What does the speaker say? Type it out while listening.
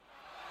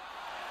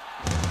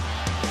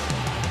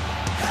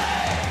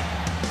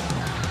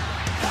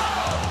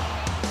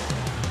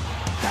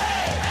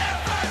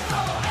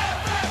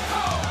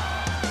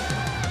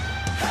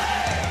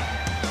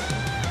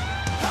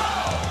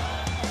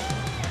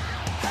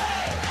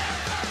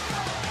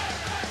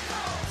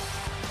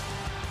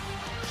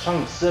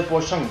Sjanse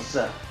på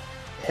sjanse.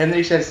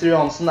 Henrik Kjelsrud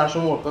Johansen så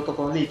målkott at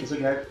han like så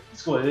greit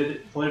skårer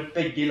for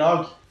begge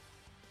lag.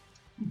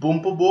 Bom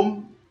på bom,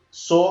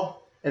 så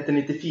etter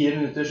 94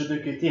 minutter så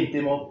dukker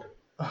Team opp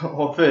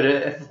og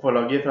fører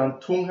FFK-laget fra en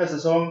tung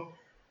høstsesong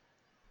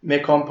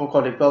med kamp om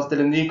kvalikplass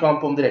til en ny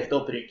kamp om direkte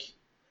opprykk.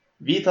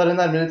 Vi tar en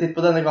nærmere titt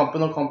på denne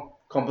kampen og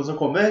kampen som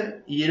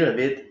kommer i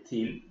Rødhvit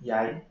til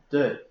jeg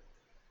dør.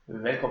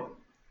 Velkommen.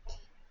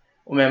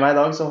 Og med meg i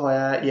dag så har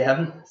jeg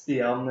igjen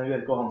Stian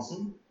Bjørko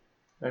Hansen.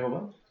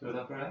 Velkommen.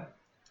 Takk for det.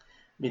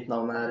 Mitt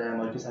navn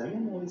Markus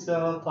Haugen, og vi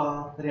skal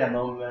ta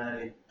gjennom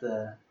litt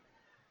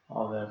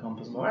av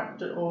kampen som har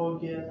vært,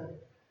 og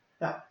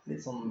ja,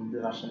 litt sånn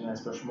diverse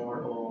med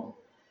spørsmål og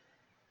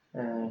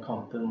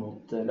kampen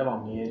mot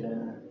Levanger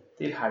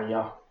til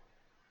helga.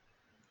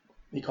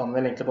 Vi kan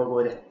vel egentlig bare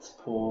gå rett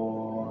på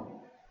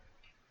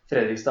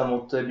Fredrikstad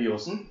mot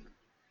Byåsen.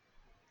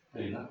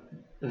 Bryne.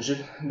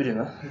 Unnskyld,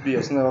 Bryne.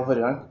 Byåsen, det var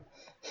forrige gang.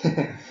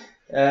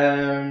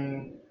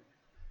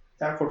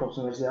 Kort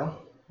oppsummert, Stian.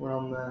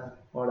 Hvordan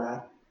var det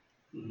her?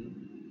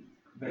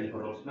 Veldig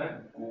kort oppsummert.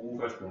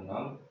 God første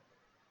omgang.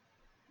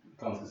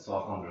 Ganske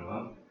svak andre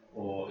omgang.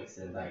 Og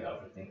ekstremt deilig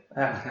avslutning.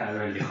 Ja. Det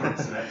veldig kort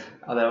oppsummert.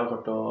 Ja, det var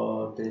kort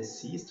og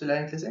presist, vil jeg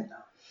egentlig si.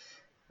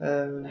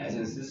 Jeg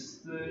synes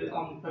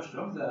første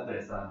gang så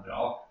Fredrikstad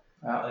bra.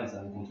 Ja. Det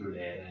eneste han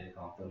kontrollerer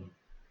kampen.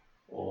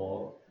 Og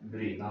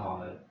Bryne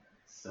har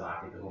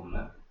svært lite å komme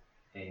med.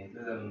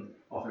 Egentlig,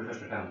 for de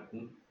første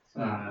 15, så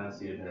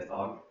syr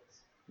Fredrikstad.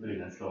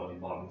 Bryne slår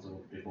inn ballen så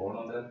fort de får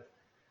noe til.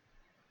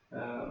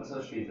 Men så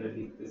sliter de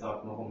litt i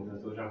starten med å komme til en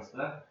stor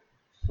sjanse.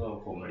 Så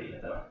kommer de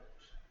etter hvert.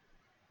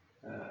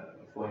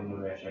 Får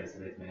involvert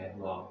Chelsea litt mer,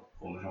 og da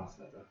kommer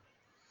sjansen etter hvert.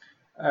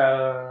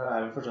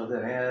 Jeg jo fortsatt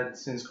enig. Jeg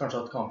synes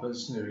kanskje at kampen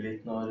snur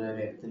litt når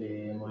Veteli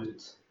må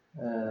ut.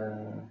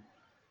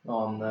 Når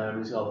han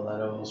blir skadet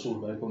der og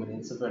Solberg kommer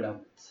inn, så føler jeg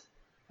at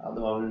ja,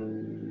 det var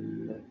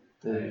vel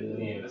etter...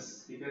 Neves,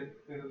 ikke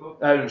på?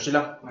 Ja,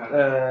 unnskyld, ja.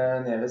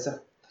 Neves, ja.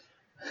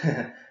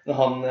 Når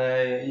han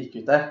gikk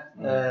ut der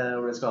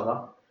og ble skadet,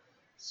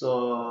 så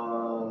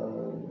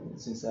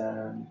synes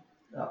jeg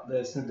ja,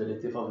 det snudde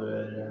litt i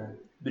favør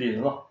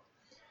Bryne da.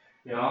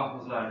 Ja,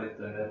 og så det litt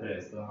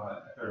Fredrikstad.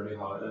 Jeg føler vi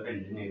har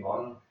veldig mye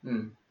valg,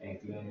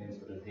 egentlig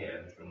stort sett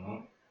hele første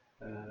omgang.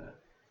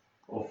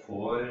 Og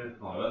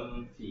har jo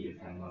en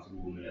 4-5 ganske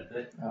gode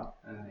muligheter,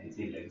 i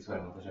tillegg til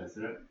skåringen til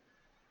Kjelsrud.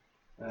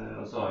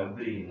 Og så har jo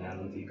Bryne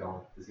en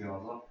gigantisk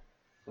altså,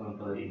 som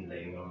på det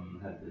innlegget hvor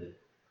han header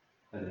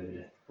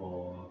rett på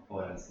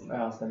rensen.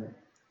 Ja, stemmer.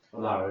 Og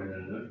da det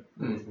 0-0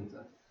 på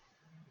tidspunktet.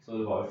 Så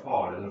det var jo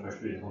farlig når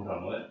først Bryne kom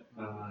fremover,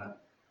 men jeg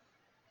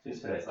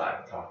synes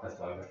Fredrikstad klart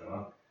best lag i første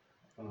gang.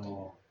 Og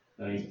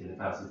når vi gikk inn i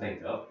pause, så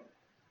tenkte jeg at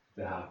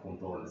det her kom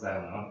til å holde seg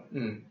enda.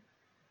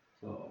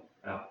 Så,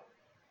 ja.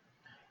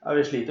 Ja,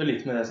 vi sliter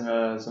litt med det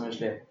som vi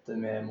slet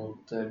med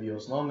mot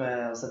Byåsen nå, med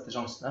å sette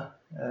sjansene.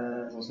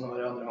 Sånn som det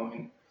var i andre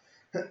gangen.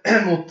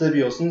 Mot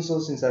Byåsen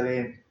så synes jeg vi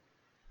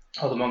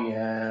hadde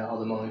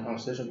mange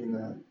sjanser som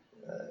kunne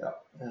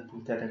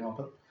punktert den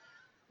kampen.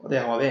 Og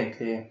det har vi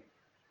egentlig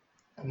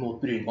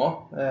mot Bryne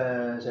også.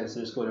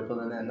 Kjelsrud skårer på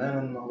den ene,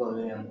 men nå hadde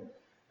vi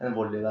en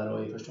volley der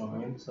også i første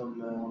gangen som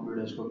han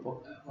burde skåre på.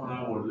 Han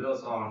har volley, og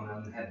så har han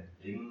en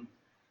heading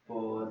på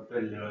et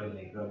veldig bra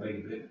innlegg fra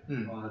begge by.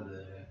 Og han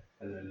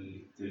hadde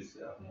litt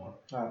utsida på mål.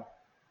 Ja.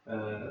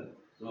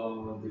 Så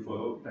de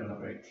får jo enda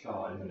flere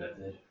klare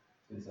muligheter,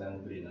 synes jeg,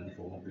 mot Bryne enn de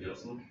får mot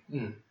Byåsen.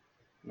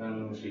 Men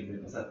vi sliter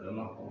litt med å sette dem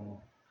da, og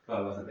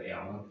klarer å sette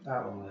en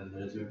på en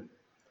retur.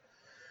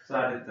 Så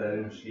det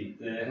litt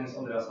sliter, jeg synes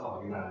Andreas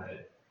Hagen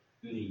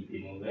lite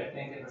involvert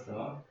egentlig i første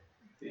gang.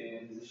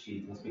 De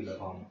sliter med å spille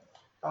på han.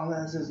 Ja, men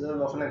jeg synes det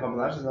var for den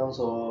kampen her, synes han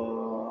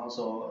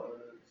så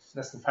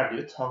nesten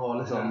ferdig ut. Han var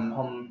liksom,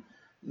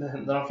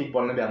 når han fikk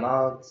ballen i bena,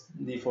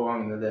 de få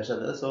gangene det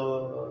skjedde, så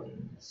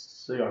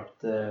hjalp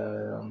det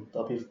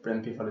da ble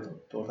han piffet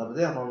litt opp, at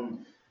han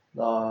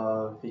da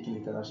fikk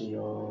litt energi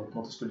og på en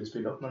måte skulle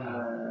spille opp,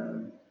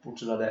 men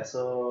bortsett fra det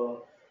så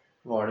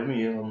var det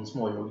mye sånn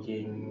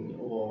småjogging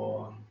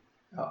og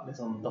ja, litt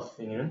sånn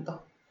daffing rundt da.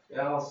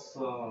 Ja,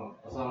 altså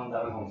det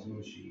vel han som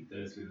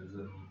skyter skuddet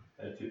som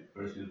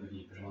tupper skuddet på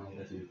keeper som han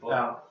gir retur på.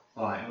 Ja.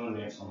 Så han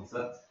involvert sånn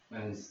sett,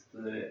 men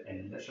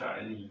ellers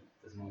det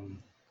lite som han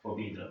får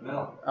bidratt med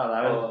da. Ja, det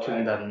vel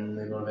kun den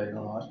involveringen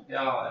han har.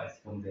 Ja, jeg vet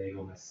ikke om det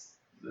går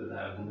mest, det jo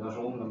en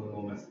kombinasjon, men det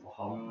går mest på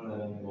han,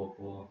 eller om det går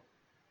på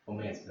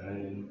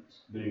medspillerne rundt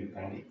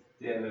brukeren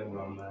riktig, eller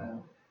hvordan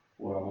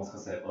man skal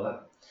se på det.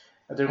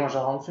 Jeg tror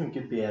kanskje han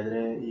funker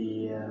bedre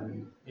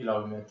i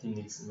lag med Tim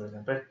Nixon for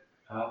eksempel.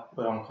 Ja.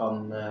 Hvor han kan,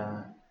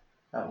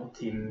 og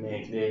Tim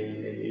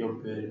egentlig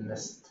jobber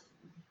mest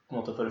på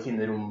en måte for å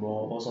finne rom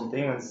og sånne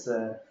ting, mens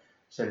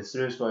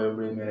Kjelsrud skal jo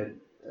bli mer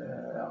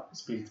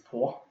spilt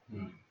på.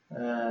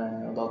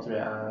 Og da tror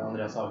jeg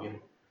Andreas Hagen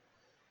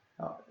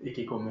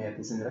ikke kommer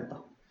helt i sin rett da.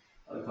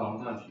 Ja, det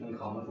kan kanskje, men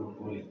kan det fort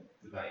gå litt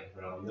vei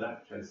for andre,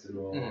 Kjelsrud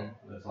og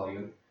Andreas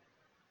Hagen.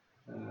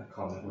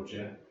 Kan det fort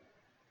skje.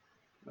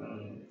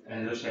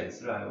 Men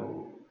Kjelsrud jo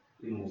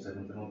i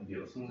motsetning til mot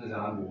Byåsen, synes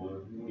jeg han er god,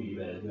 mye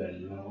bedre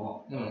dueller nå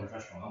for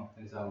første gang.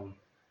 Synes jeg han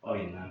var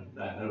vinneren.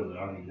 Det er en periode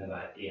han vinner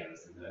hver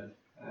eneste duell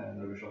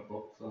når det blir slått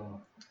opp. Så.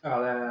 Ja,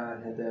 det er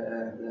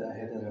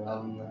helt enig med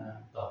han.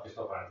 Da har ikke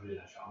stopperen til å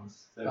en sjans.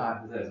 Det ser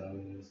ut som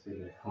han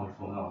spiller han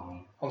får en annen.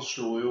 Han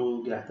slo jo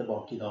greit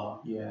tilbake i dag,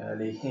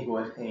 eller i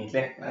går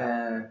egentlig.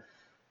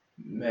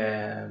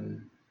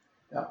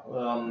 Ja, og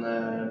han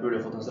burde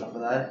jo fått en straffe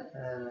der.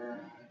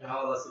 Ja,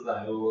 altså, det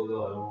var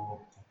jo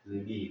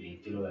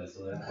vidvinkel og vel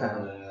så det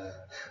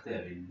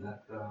TV-bildene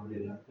fra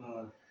Bryne.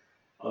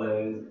 Ja,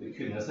 det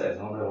kunne se ut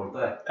som han ble holdt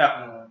der. Ja.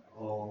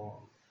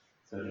 Og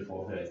så vil du få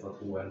Fredrikstad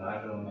 2-1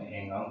 der med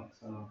en gang.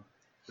 Så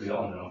blir det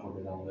andre gang for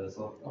det annerledes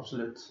også.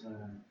 Absolutt. Ja,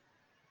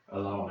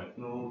 han var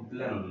ikke noe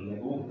blendende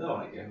god, det var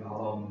han ikke. Men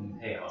han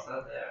hevet seg,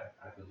 det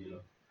ikke noe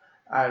tydelig.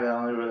 Nei,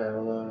 han gjorde det,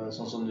 og det,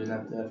 sånn som du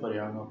nevnte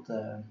forrige gang, at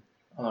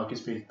han har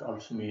ikke spilt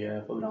alt for mye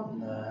for Brann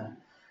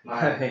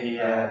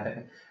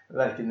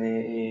hverken i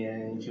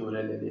fjor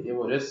eller i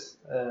våres,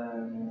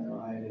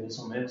 eller i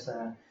sommer, så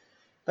jeg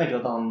tenker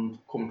at han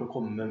kommer til å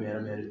komme mer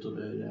og mer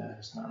utover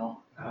høsten her nå.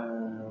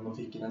 Nå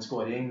fikk han en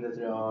scoring, det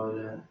tror jeg har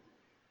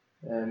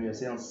mye å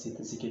si. Han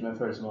sitter sikkert med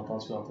en følelse om at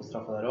han skulle hatt en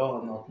straffe der også,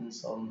 han har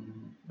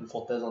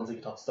fått det, så han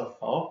sikkert hatt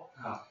straffa også.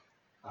 Ja.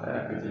 Ja,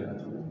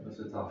 hvis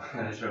du tar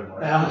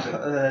selvmålet. Ja,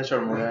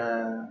 selvmålet.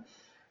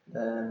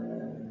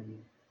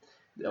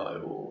 Det var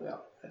jo, ja,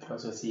 jeg vet ikke hva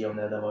jeg skal si om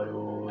det, det var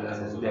jo... Det er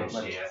sånn som kan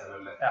skje,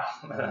 selvfølgelig. Ja,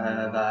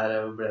 men der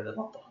ble det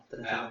natta.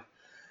 Ja,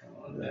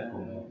 det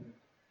kom jo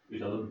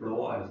ut av det blå,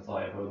 er det å ta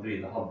i, for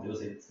Bryne hadde jo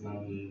sitt, men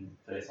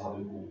Fredrikstad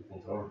hadde jo god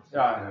kontroll.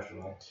 Ja,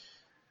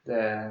 det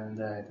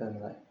er helt enig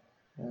med deg.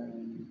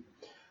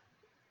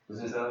 Så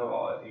synes jeg det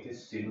var ikke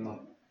synd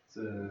at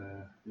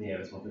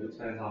Neves måtte ut,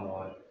 men han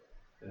var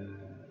i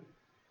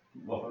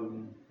hvert fall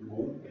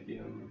god, ikke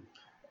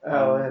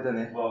Ja, helt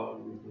enig. Var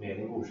mer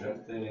enn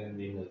godkjent i de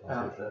minuttene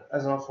han spilte.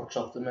 Altså han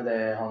fortsatte med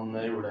det han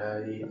gjorde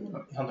i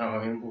andre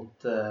omgangen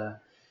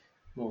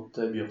mot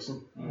Byåsen.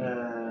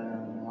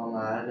 Han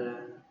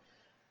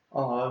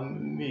har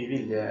mye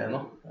vilje nå.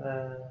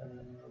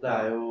 Det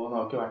er jo, han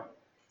har ikke vært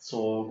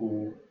så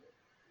god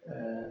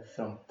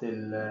frem til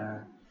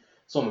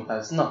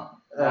sommerpausen da.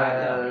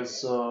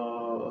 Så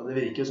det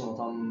virker jo sånn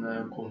at han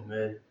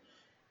kommer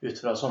ut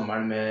fra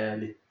sommeren med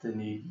litt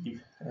ny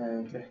giv,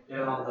 egentlig.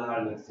 Ja, det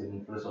er litt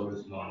siden, for det så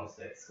ut som han har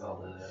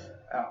strekskade.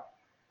 Ja,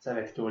 så jeg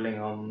vet ikke hvor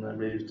lenge han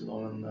blir ute nå,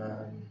 men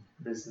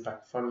det blir i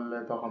hvert fall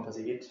et par kamper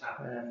sikkert.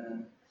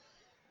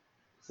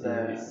 Så det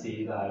vil si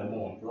det er en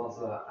måned da,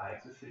 så er det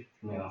ikke så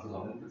fryktelig mye av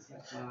sesongen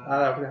plutselig. Nei,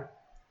 det er ikke det.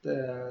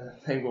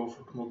 Det går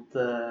fort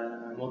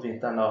mot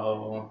vinteren da,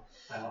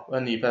 og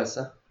en ny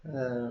pause.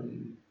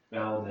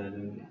 Ja, og det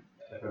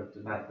jeg følte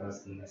du merket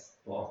nesten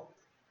mest på at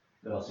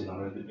det var synd han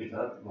ble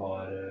byttet,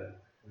 var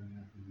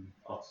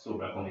at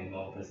Solberg kom inn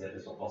og presterte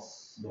såpass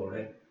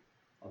dårlig,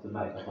 at du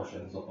merket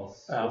forskjellen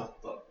såpass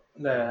godt da.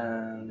 Det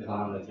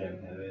kan hende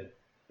fremhever,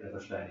 for det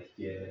første er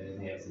ikke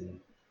nede sin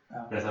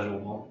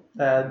prestasjon nå.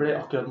 Det blir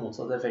akkurat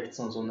motsatt effekt,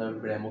 sånn som det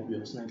ble mot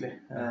Byåsen egentlig,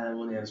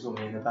 hvor Neves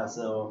kommer inn i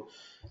pause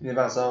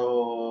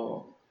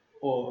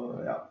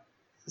og ja,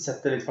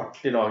 setter litt fart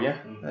i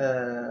laget.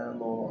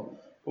 Nå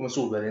kommer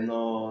Solberg inn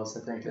og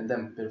setter egentlig en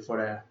demper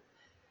for det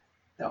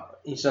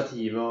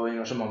initiativet og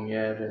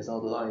engasjementet Fredrikstad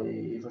hadde da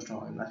i første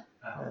gangen der.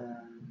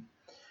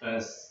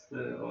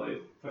 Og i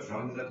første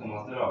gang til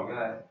Thomas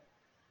Drage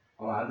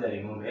han er en del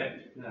involvert.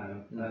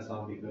 Så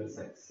han fikk vel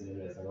 6 i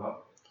Fredrikstad da.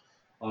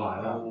 Han er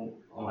jo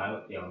en av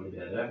de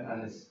bedre.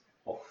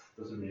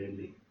 Ofte så blir det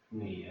litt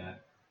mye,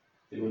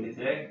 det går litt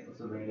tregt, og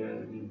så blir det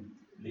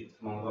litt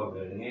for mange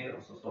dagberedninger,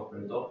 og så stopper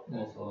det litt opp,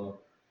 og så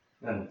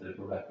venter du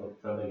på backup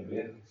fra Velby,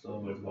 så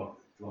går det tilbake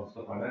til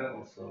stopperne,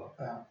 og så...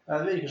 Ja,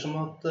 det virker som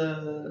at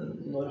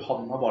når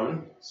han har ballen,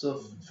 så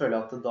føler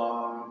jeg at da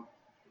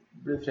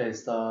blir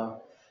Fredrikstad,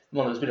 de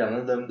andre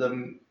spillerne,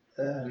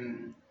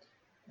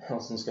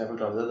 hvordan skal jeg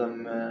forklare det, de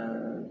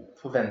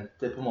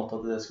forventer på en måte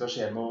at det skal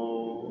skje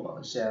noe,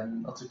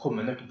 at det kommer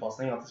en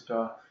nøkkelpassning, at det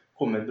skal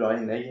komme et bra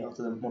innlegg, at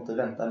de på en måte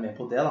venter mer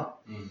på det da,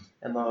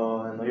 enn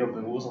å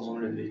jobbe god, sånn som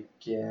Ludvig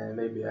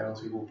Velby er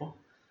ganske god på.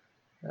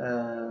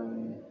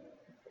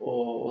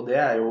 Og det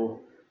er jo,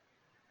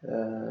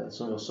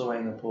 som vi også var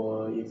inne på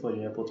i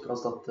forrige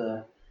podcast, at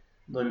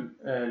når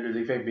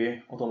Ludvig Velby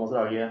og Thomas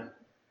Drage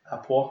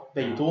er på,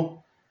 begge to,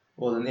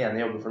 og den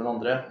ene jobber for den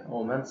andre,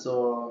 omvendt, så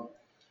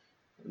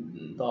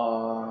da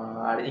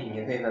er det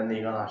ingen i den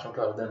ligaen her som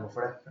klarer å demme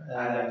for det.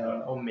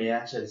 Og med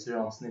Kjelsrud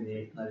Johansen inne i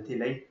midten her i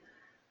tillegg,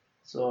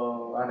 så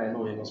er det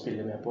noe vi må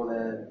spille med på.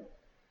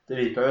 Det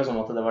virket jo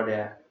som at det var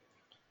det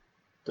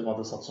de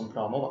hadde satt som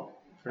plan nå da.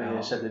 For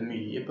det skjedde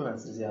mye på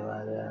venstre siden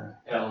der.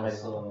 Ja,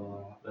 så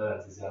det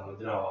venstre siden med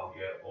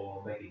Drage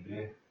og Velby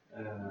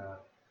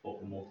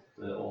opp mot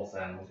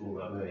Åsheim og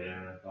Solberg på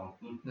høyre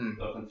kanten.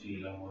 Det var ikke en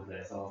tvil om hvor det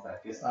var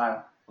sterkest.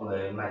 Og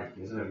det merker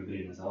jo selvfølgelig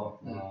Bryne seg av.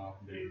 Men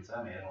Bryne seg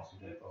mer enn hva som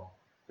skjer på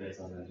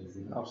Fredrikstads venstre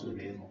siden. Absolutt.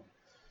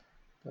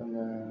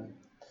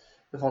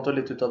 Vi fant jo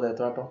litt ut av det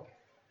etter hvert da.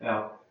 Ja,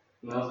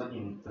 men altså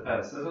inntil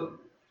pause så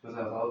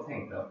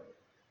tenkte jeg at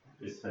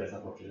hvis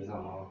Fredrikstad fortsetter i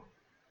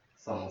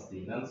samme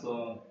stilen, så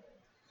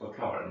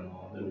klarer de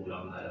å roe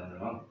dem der i andre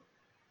gang.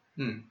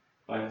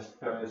 Og jeg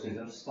synes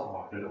de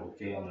starter ok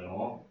i andre gang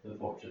også. De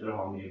fortsetter å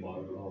ha mye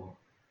ball og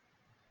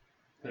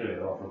prøver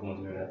i hvert fall å komme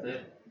til muligheter.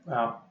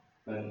 Ja.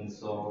 Men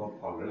så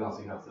faller det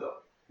ganske kraftig da.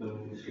 De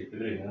slipper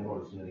Bryne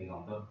voldsomt i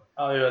kampen.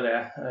 Ja, de gjør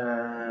det.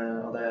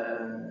 Og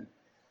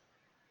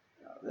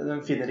de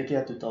finner ikke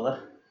helt ut av det.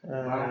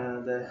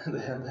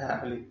 Det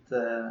er litt...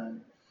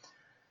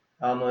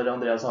 Ja, når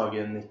Andreas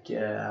Hagen ikke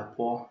er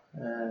på,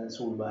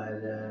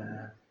 Solberg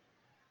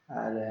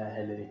er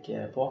heller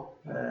ikke på.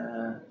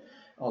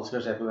 Alt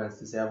skal skje på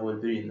venstre siden, hvor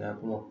Bryne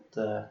på en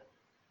måte,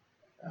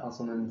 ja,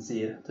 som hun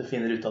sier, det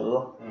finner ut av det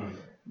da.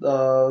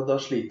 Da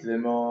sliter vi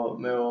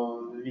med å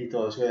vite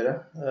hva vi skal gjøre.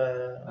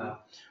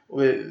 Og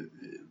vi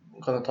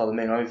kan jo ta det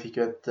med en gang. Vi fikk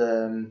jo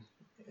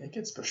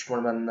ikke et spørsmål,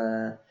 men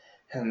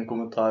en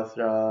kommentar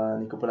fra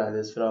Nico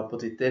Poleides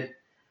på Twitter,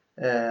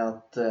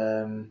 at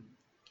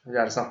vi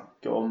gjerne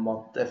snakke om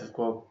at FFK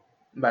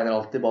beiner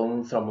alltid ballen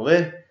fremover,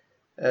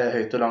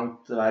 høyt og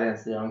langt hver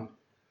eneste gang.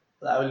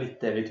 Det er jo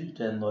litt det vi tyr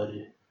til når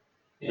vi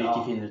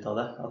ikke finner ut av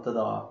det. At det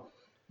da,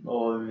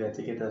 og vi vet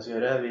ikke hva det skal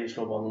gjøre, vi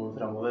slår ballen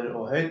fremover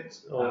og høyt,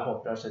 og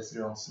håper at Kjelsrud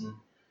Johansen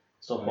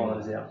står på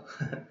andre siden.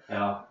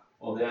 Ja,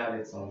 og det er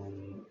litt sånn,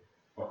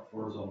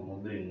 hvertfall sånn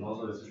mot Bryne nå,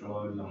 så hvis du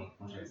slår langt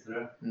på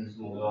Kjelsrud,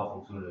 så må du ha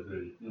folk som løper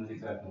rundt, men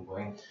fikk ikke noen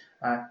poeng.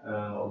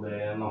 Og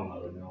det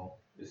mangler de jo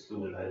i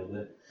store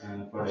perioder.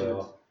 For det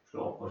å slå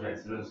opp på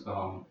Kjelsrud, så skal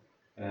han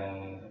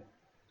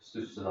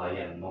stusse da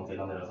gjennom til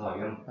Andreas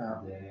Hagen.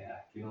 Det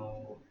er ikke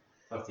noe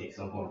taktikk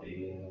som kommer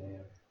til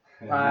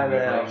Nei, det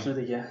er absolutt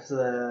ikke. Så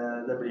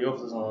det blir jo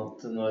ofte sånn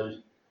at når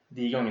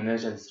de gangene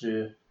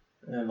Kjelsrud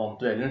vant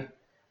duellen,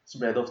 så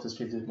ble det ofte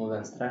spilt ut mot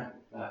venstre.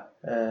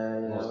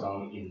 Nå skal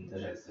han inn til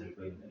Kjelsrud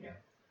på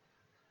innlegget.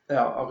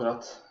 Ja,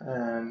 akkurat.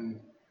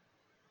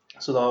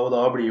 Så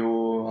da blir jo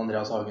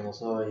Andreas Hagen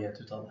også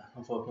helt ut av det.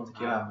 Han får på en måte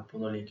ikke være med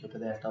på noe link-up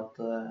i det hele tatt.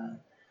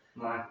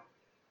 Nei.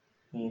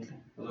 Egentlig.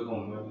 Og så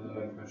kommer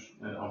vel først,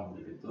 eller andre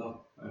bytte da.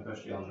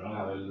 Første i andre gang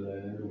er vel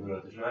Robert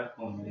Røttersvær,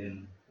 kommer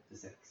inn til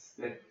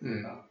 60.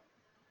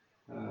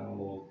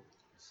 Og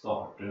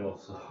starter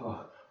også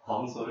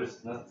han så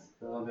rustnet.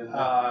 Ja,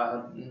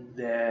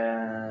 det...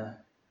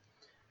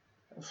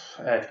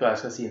 Jeg vet ikke hva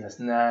jeg skal si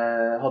nesten.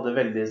 Jeg hadde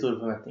veldig store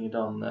forventninger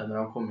til han når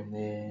han kom inn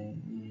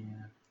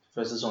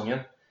før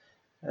sesongen.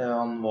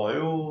 Han var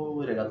jo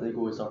relativt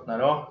god i starten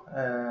her også.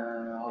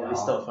 Han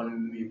visste i hvert fall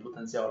mye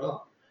potensial da.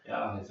 Ja,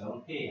 jeg synes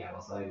han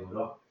hevet seg i går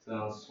da. Så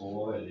han så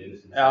veldig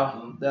rustnet. Ja,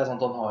 det er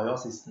sant. Han har jo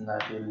assisten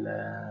der til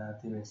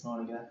Nilsen, var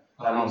det ikke det?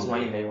 Det er han som har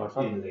innlegg i hvert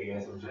fall.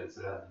 Innlegget som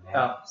Kjelsrud redder.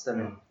 Ja,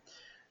 stemmer.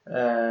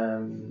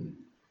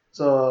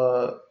 Så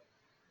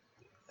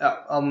ja,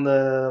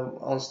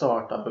 han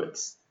startet jo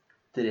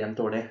ekstremt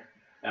dårlig.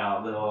 Ja,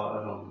 det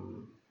var sånn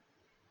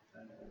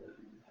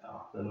ja,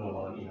 det er noen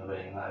av de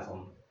innoveringene er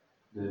sånn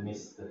du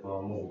mister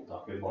på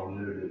mottaket, ballen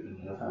ruller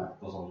under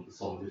fot og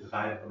sånn type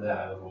feil, og det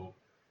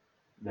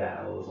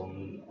er jo sånn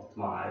at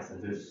man er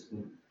sentristen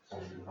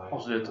sånn type feil.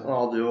 Absolutt, han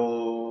hadde jo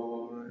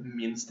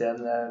minst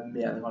en, jeg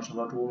mener kanskje det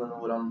var 2, men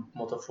hvor han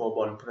måtte få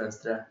ballen på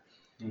venstre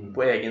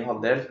på egen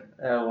halvdel,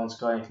 og han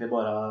skal egentlig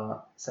bare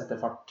sette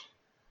fart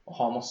og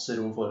ha masse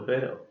rom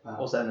forover,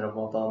 og så ender det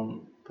på at han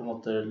på en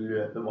måte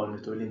løper ballen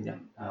utover linja.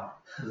 Ja,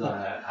 så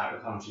er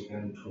det kanskje ikke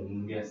en tung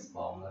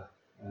gressbane,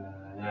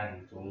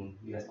 regntung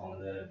gressbane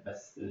det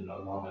beste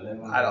underlaget med han, eller?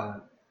 Neida,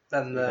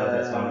 men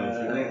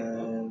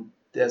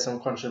det som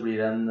kanskje blir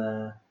en,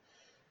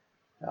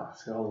 ja,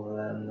 skal jeg holde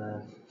det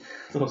noe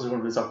som kommer til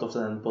å bli sagt ofte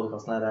i denne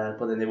podcasten her, er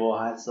på det nivået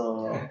her,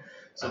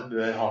 så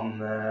bør han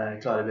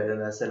klare bedre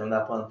enn det, selv om det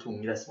er på en tung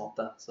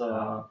gressmatte.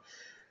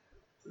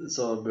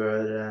 Så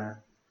bør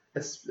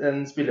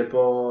en spiller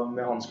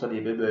med hans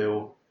kaliber bør jo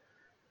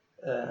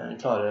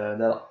klare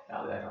det da.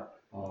 Ja, det er klart.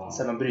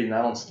 Selv om Bryne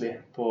er vanskelig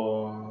på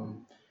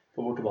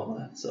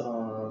bortebane. Ja,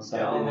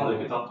 han hadde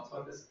ikke tapt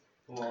faktisk.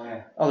 Han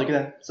hadde ikke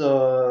det.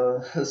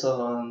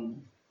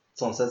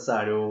 Sånn sett så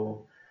er det jo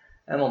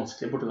en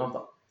vanskelig bortekamp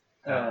da.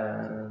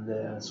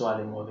 Så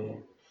ærlig må vi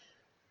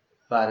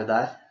være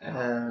der. Ja,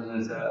 det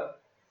synes jeg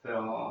fra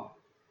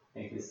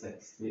egentlig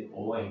 60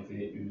 og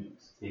egentlig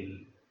ut til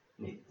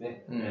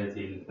 90, eller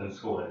til de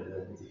skårer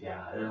 94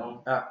 eller sånn.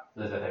 Så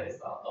det er da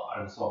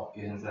er de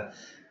svake, synes jeg.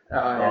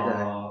 Ja, da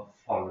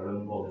faller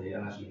de både i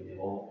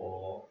energinivå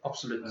og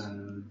absolutt.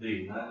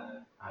 Bryne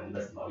er det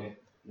beste laget.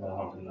 Det er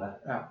halvtiden der.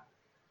 Ja.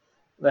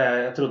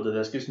 Jeg trodde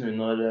det skulle snu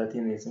når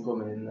Tine Nilsen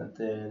kommer inn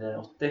etter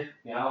 80.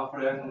 Ja,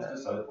 for det kan du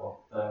litt på.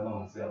 Det er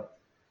noen som sier at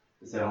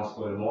hvis han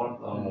skårer mål,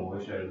 da må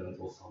vi kjøre den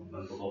to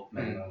sammen på topp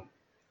med en gang.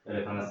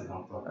 Eller på neste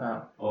kamp. Og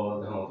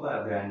det kan også være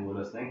at det er en god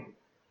løsning.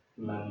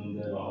 Men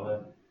det var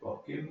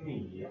ikke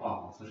mye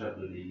annet som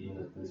skjedde de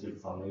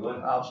spilte sammen i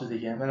går. Absolutt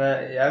ikke. Men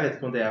jeg vet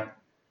ikke om det er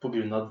på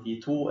grunn av de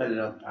to,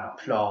 eller at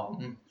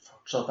planen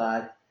fortsatt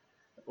er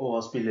å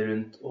spille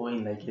rundt og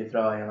innlegge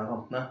fra en av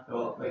kantene. Jo,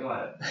 det kan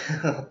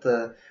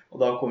være. Og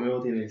da kommer jo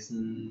Tine Nilsen,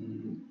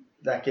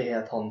 det er ikke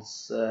helt hans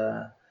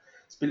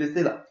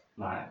spillestil da.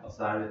 Nei, og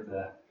så er det litt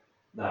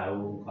det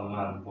kan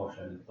være en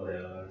forskjell på det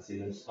å si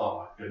de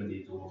starter med de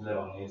to mot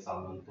Levanger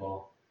sammen på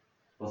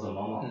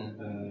søndag.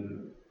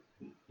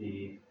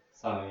 I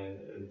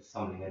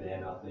sammenligner det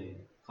med at de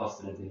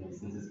kaster inn til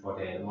Nilsen siste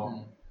kvarteret nå.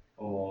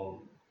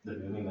 Og det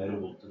blir mye mer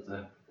rotete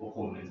å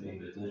komme inn som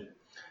innbytter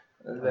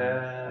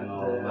enn å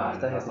være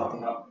med fra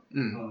starten.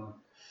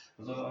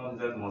 Og så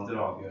det Thomas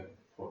Drage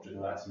fortsetter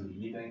å være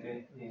solid, egentlig.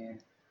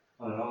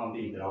 Han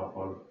bidrar i hvert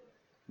fall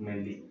med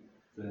litt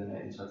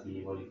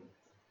initiativ og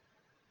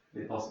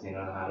litt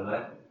pasninger her og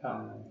der. Ja,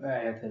 jeg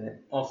er helt enig.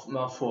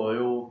 Man får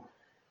jo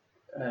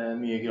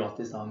mye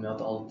gratis da, med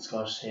at alt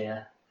skal skje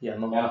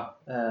gjennom han.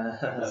 Det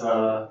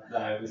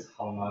er jo hvis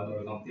han har en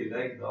dårlig kamp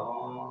tillegg, da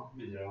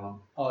begynner han.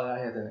 Ja, jeg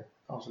er helt enig.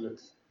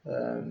 Absolutt.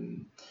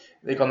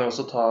 Vi kan jo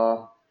også ta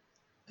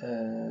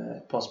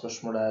et par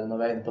spørsmål der når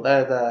vi er inne på det.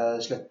 Det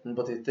er Sletten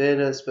på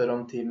Twitter. Spør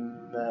om Tim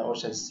og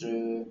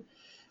Kjelsrud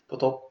på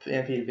topp i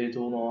en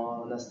 4-4-2 nå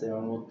neste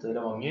gang mot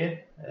Levanger.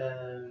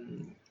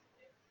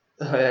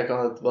 Jeg kan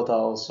bare ta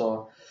også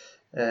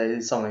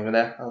i sammenheng med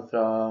det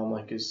fra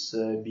Markus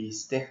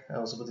Beastie,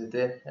 også på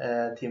Twitter.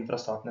 Team fra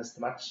start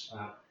neste match.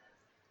 Ja.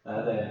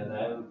 Det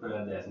er jo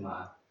det som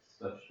er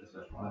største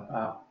spørsmålet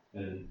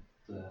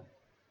rundt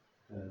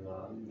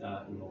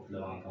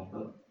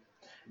Levanger-kampen.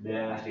 Det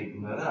jeg sliter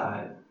med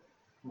det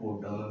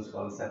hvordan du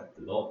skal sette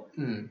det opp.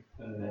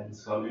 Den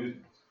skal ut.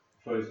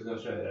 For hvis du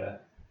skal kjøre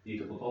de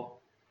to på topp,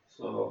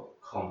 så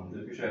kan du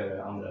ikke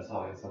kjøre Andreas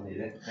Hagen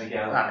samtidig, tenker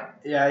jeg.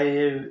 Nei,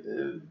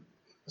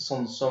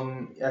 sånn som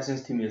jeg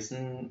synes Tim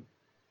Nielsen,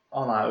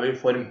 han er jo i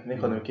form. Vi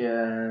kan jo ikke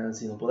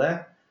si noe på det.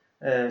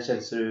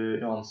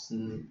 Kjelsrud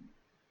Johansen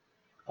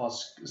har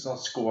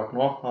skåret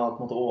nå, har på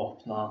en måte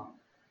åpnet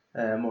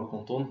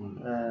målkontoen,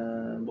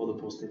 både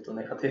positivt og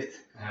negativt.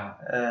 Ja.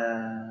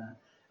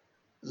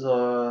 Så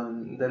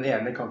den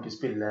ene kan ikke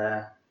spille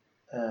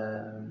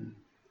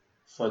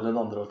for den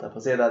andre, holdt jeg på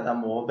å si. Der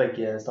må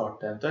begge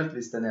starte eventuelt.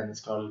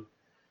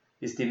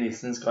 Hvis Tim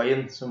Nielsen skal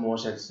inn, så må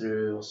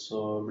Kjelsrud også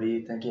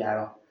bli, tenker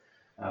jeg da.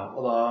 Ja.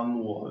 Og da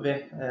må vi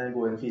gå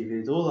inn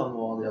 4-4-2, da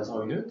må Andreas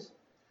Hagen ut.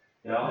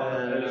 Ja,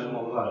 eller så må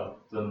det være at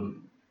den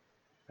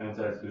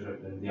eventuelt skulle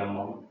kjøpe en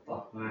diamant da.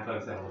 Men jeg klarer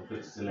ikke å se om det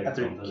plutselig legger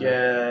frem til det.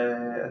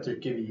 Jeg tror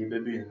ikke vi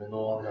bør begynne med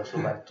noe Andreas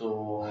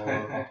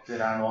Roberto-fakter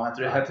her nå.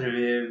 Jeg tror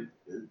vi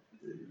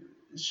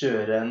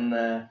kjører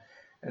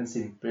en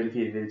simpel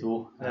 4-4-2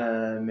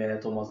 med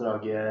Thomas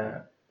Drage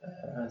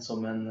som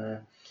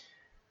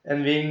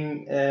en ving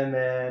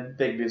med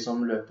Begby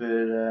som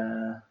løper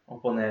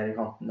opp og ned i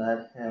kanten der.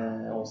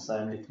 Også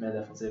er litt mer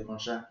defensiv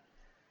kanskje.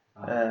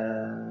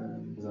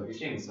 Du skal ikke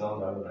skimse av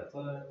Andreas Roberto.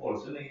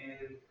 Ålesund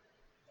ligger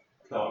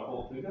klar på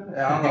oppbygget.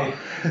 Ja da.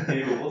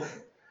 I Robos.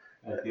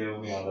 Jeg vet ikke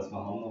hvor mye av det som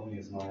er han, og hvor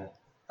mye som er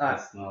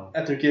resten av...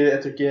 Jeg tror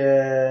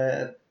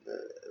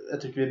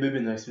ikke vi bør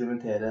begynne å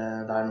eksperimentere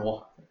der nå.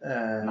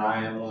 Nei,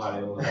 nå er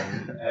det jo sånn,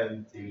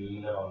 til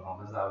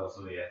Levanger-kampen så er det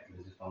også virkelig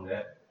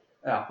suspendert.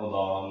 Ja. Og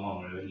da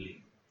mangler vi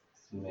litt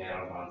mer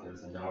alternativ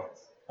som det har vært.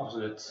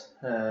 Absolutt.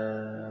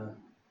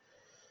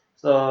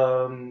 Så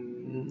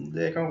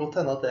det kan godt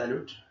hende at det er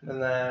lurt. Men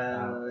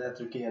jeg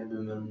tror ikke helt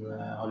Boomen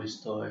har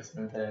lyst til å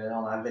eksperimentere.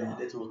 Han er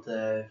veldig tro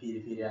til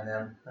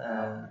 4-4-1-1.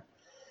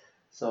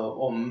 Så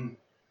om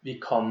vi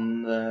kan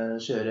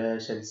kjøre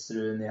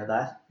Kjelsrud ned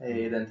der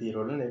i den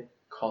 10-rollen, det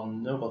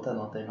kan jo godt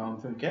hende at det kan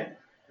funke.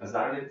 Men så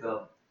er det litt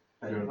at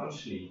jeg tror han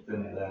sliter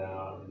med det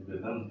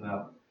Boomen, med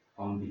at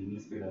han vil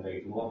spille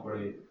begge to,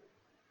 fordi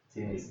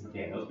Tim Nielsen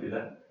fortjener å spille.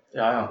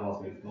 Ja. Som han har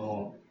spilt nå.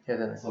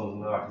 Helt enig. Sånn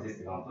som det har vært i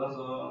siste kampen,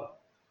 så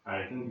er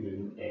det ikke noen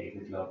grunn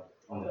egentlig til at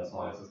Andreas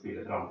Hagen skal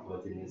spille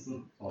framfor Tim Nielsen,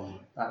 sånn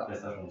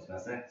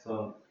prestasjonsmessig. Så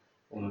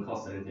om du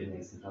kaster inn Tim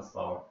Nielsen fra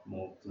start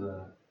mot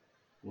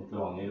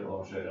Levanger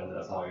og kjører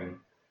Andreas Hagen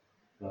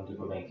blant du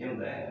på benken,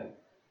 det er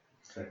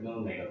ikke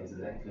noe negativt i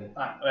det egentlig.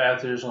 Nei, og jeg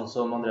tror sånn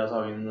som Andreas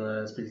Hagen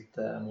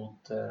spilte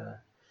mot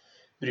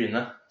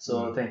Bryne, så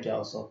tenker jeg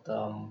også at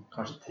han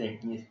kanskje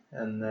trenger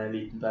en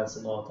liten pause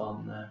nå, at han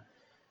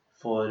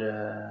får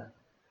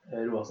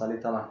roa seg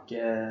litt. Han er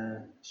ikke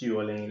 20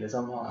 år lenger,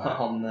 liksom.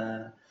 Han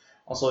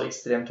så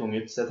ekstremt tung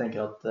ut, så jeg tenker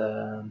at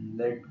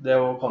det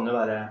kan jo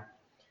være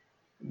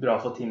bra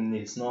for Tim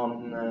Nielsen. Og han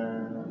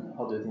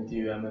hadde jo et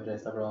intervju med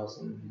Freistad-bladet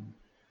som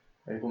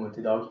kom ut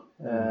i dag,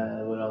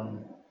 hvor han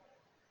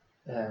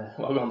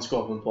var ganske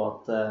åpen på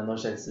at når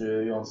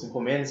Kjelsrud Johansen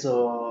kom inn, så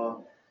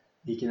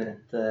gikk han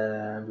rett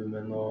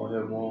Boomen og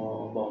Høgmo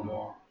og ba om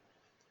å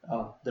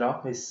dra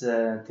hvis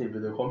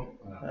tilbudet kom.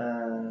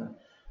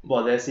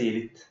 Bare det sier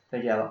litt,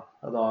 tenker jeg da.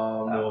 Og da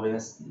må vi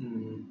nesten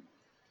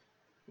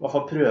i hvert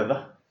fall prøve.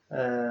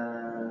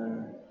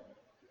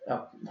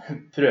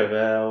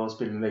 Prøve å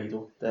spille med begge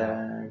to. Det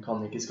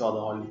kan ikke skade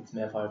å ha litt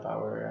mer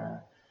firepower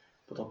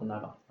på toppen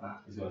der da. Nei,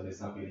 vi skal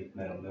snakke litt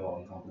mer om det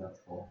Levanger-kampen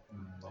etterpå.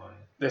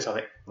 Det skal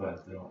vi.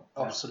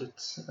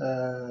 Absolutt.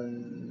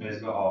 Vi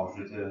skal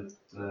avslutte rundt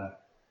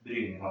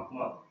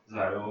Bryne-kampen da.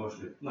 Så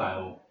slutten er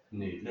jo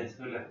nydelig,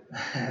 selvfølgelig.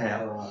 Det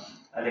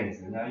er lenge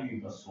siden jeg har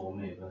jublet så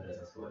mye på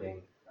Freistad-skåring.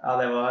 Ja,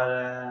 det var...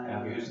 Jeg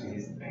kan ikke huske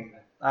sist,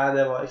 egentlig. Nei,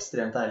 det var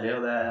ekstremt deilig,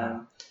 og det...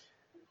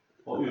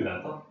 Og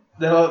uventet.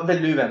 Det var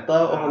veldig uventet,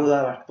 og hadde det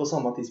vært på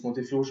samme tidspunkt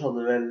i fjor, så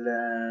hadde vel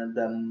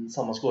den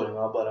samme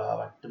skåringen bare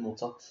vært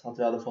motsatt. At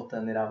vi hadde fått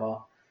den i ræva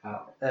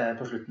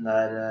på slutten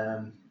der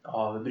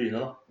av Bryne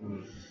da.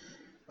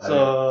 Så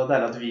det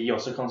er at vi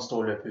også kan stå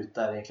og løpe ut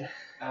der egentlig.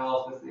 Ja,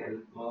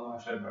 spesielt når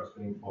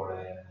Skjønbergsspring får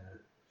det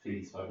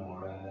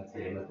frisparkmålet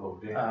 3 meter over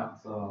til.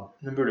 Så...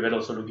 Det burde vel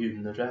også ligge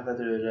under, tror jeg. Jeg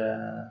tror...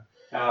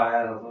 Ja,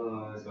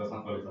 jeg skal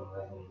snakke litt om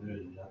det sånn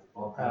runden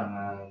etterpå,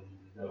 men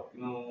det var ikke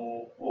noe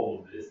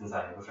overbevisende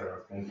seier på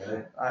Skjønbergsspring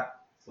heller. Nei.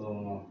 Så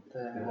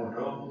det kommer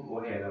til å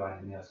gå hele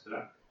veien i Østre.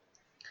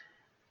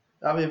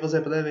 Ja, vi får se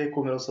på det. Vi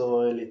kommer også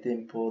litt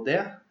inn på det.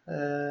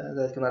 Det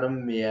vet ikke om det er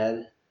noe mer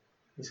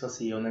vi skal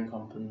si om den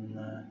kampen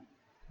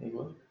i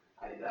går.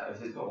 Nei,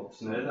 hvis vi skal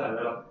oppsummere, det er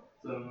vel at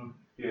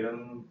vi gjør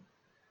en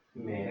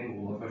mer enn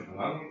god nok første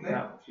gang, egentlig.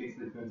 Ja. Slik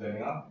litt med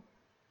utdelingen.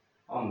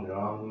 Andre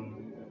gang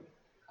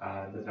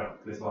er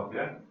betraktelig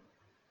svakere.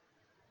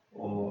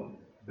 Og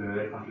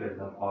bør kanskje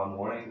lede et par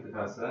mål egentlig til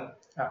pause.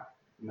 Ja.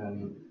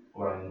 Men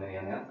går den med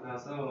 1-1 til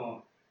pause, og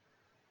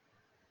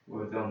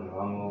går ut i andre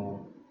gang og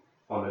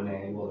faller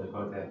ned i både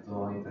kvalitet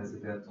og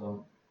intensitet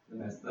og det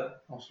meste.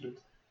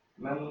 Absolutt.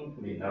 Men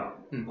vinner da.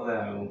 Og det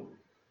er jo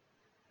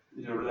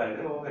utrolig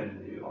deilig og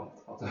veldig uvant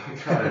at du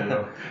klarer å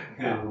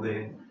gjøre det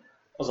inn.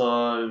 Og så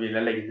vil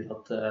jeg legge til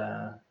at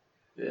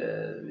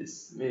hvis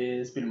vi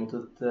spiller mot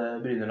et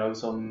Bryne-lag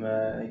som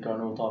ikke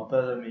har noe å tape,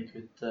 de gikk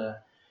ut,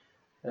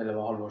 eller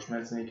var Halvor som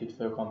helst som gikk ut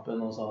før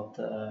kampen og sa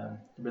at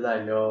det blir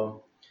deilig å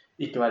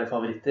ikke være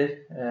favoritter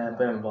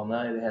på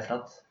hjemmebane i det hele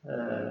tatt.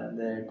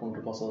 Det kommer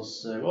til å passe oss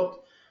godt.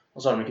 Og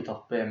så har de ikke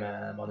tatt på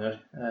hjemmebane i år.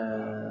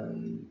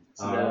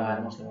 Så det er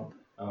en vanskelig kamp.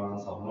 Ja, han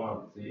sa noe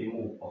at i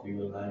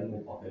motbakkingen der,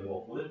 motbakkingen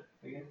oppover,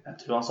 ikke? Jeg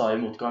tror han sa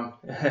i motgang.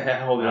 Jeg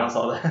håper han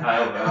sa det. Nei,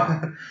 jeg håper, ja.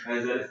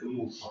 Jeg leste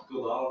motbakke,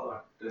 og da hadde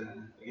det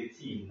vært ikke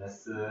tidenes...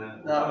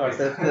 Det har vært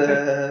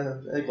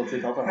et godt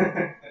sitat, da.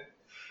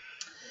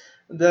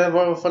 Det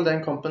var i hvert fall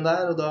den kampen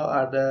der, og da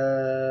er det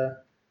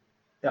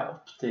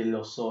opp til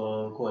oss å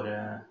kåre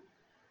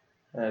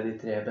de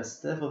 3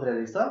 beste for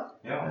Fredrikstad.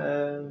 Ja.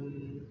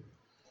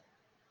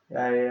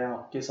 Jeg har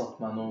ikke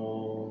satt meg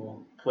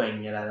noen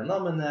poenger der ennå,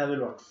 men jeg vil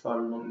i hvert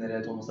fall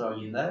nominere Thomas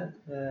Drage inn der.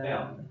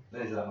 Ja,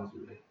 det synes jeg er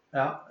naturlig.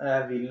 Ja,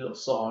 jeg vil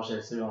også ha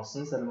Chelsea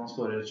Johansen, selv om han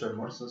skårer et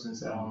selvmål, så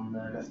synes jeg han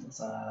løftet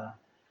seg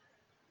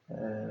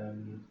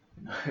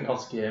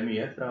ganske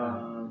mye fra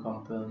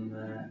kampen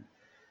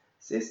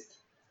sist.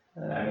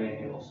 Jeg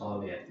vil også ha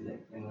Vetli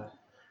inn der.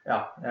 Ja,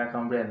 jeg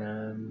kan bli enig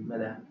med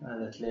det.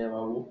 Vetli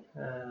var god.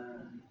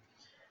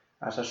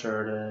 Er seg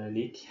selv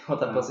lik, hva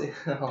jeg på å si.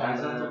 Jeg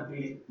synes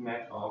litt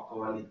mer tak og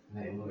være litt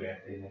mer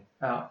involvert i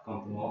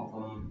kampen nå.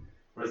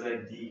 For å si,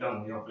 de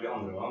gangene i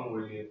andre gang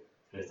hvor de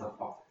fleste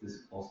faktisk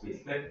får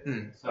spilt litt,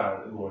 så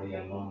går det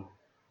gjennom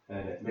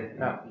Vetli.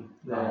 Ja.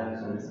 Det er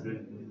sånn hvis du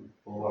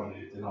får varme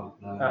ut i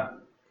kantene,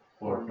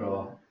 får til å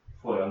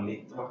få igjen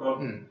litt i hvert fall.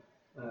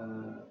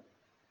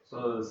 Så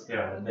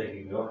skrev det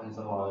begge gode,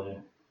 som var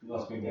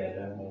ganske mye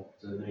bedre mot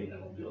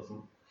Bryne mot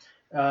Byåsen.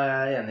 Ja, jeg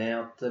er enig i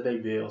at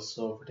Begby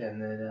også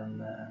fortjener en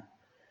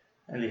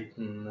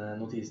liten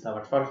notis der i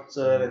hvert fall.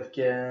 Så jeg vet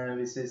ikke,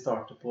 hvis vi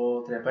starter på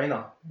 3 poeng da,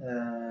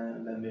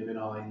 hvem vi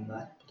vil ha inn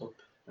der på topp.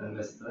 Den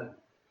beste?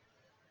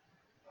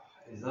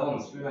 Det er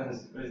vanskelig, men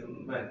liksom,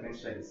 hverken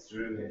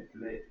Chelsea,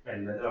 Vetli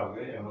eller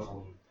Drage gjør noe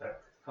sånn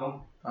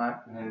praktkamp. Nei.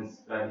 Men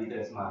det er de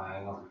 3 som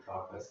er ganske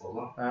klart best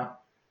også. Ja.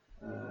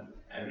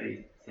 Jeg vil gi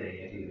 3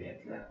 til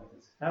Vetli,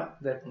 faktisk. Ja,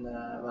 det kan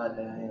jeg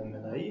være enig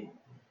med deg i.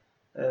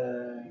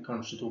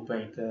 Kanskje 2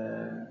 poeng til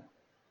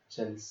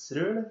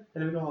Chelsea,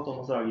 eller vil du ha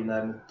Thomas Drage inn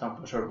der med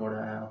tanke på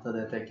selvmålet, at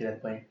det trekker 1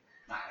 poeng?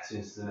 Nei, jeg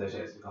synes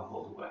Chelsea kan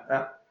få 2 poeng.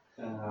 Ja.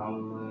 Han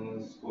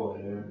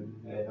skårer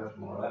i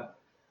første målet.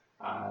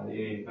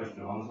 I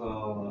første gang, så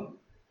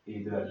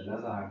i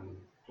duellene, så er han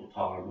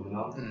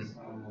totaldominant.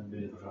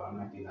 Bryneforsvareren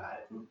er ikke i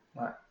nærheten.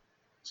 Nei.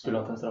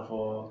 Skulle hatt en straff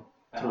og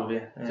tror vi.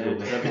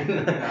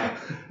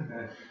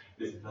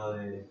 Hvis vi tar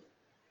de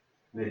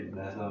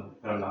bildene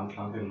fra langt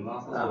unna,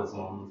 så det som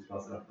han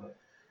skal straffe.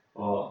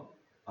 Og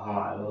han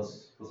er jo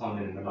på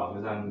samme linje med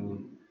laget, så er han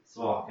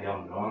svakere i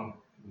andre gang,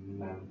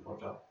 men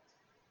fortsatt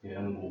gjør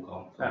en god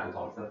kamp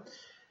totalt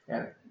sett. Ja.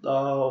 Da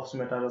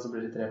oppsummert her, så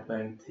blir det 3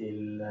 poeng til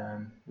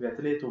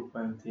Vetli, 2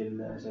 poeng til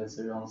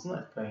Chelsea Johansen og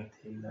 1 poeng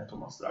til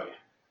Thomas Drage.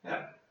 Ja.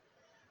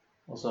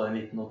 Og så en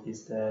liten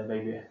notis til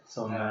Begby,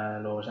 som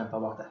lå og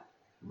kjempet bak det.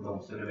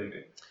 Blomster til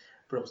Begby.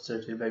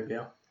 Blomster til Begby,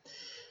 ja.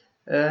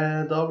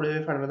 Da blir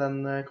vi ferdig med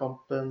den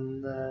kampen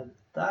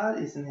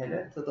der i sin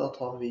helhet. Da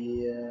tar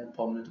vi et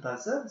par minutter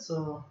pause, så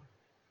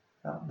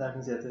ja, det er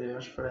nyheter i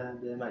vers, for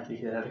det merker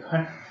ikke dere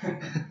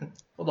heller.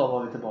 Og da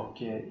var vi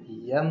tilbake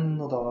igjen,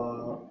 og da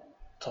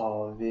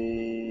tar vi,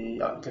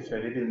 ja, ikke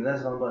før vi begynner det,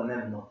 så kan vi bare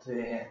nevne at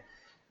vi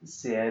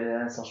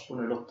ser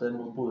Sarpsborg 08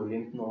 mot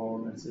Bodø/Glimt nå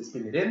mens vi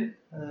spiller inn.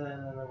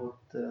 Det har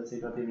gått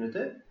ca. 10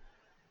 minutter.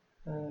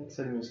 Ikke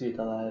så mye å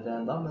skryte av der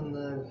enda, men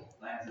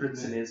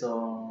plutselig så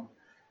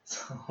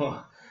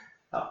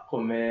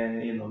kommer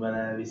vi innom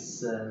hvis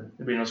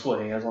det blir noen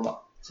skåringer og sånn da.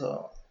 Så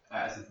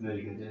Nei, jeg sitter med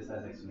ryggen til, så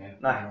jeg ser ikke så mye.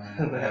 Nei.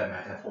 Men det hender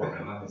at jeg får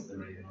med meg hvis det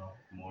blir noe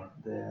mål.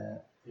 Det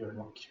gjør det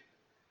nok.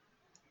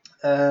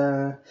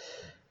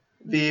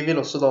 Vi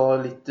vil også da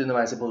litt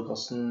underveis i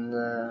podcasten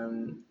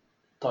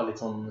ta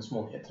litt sånn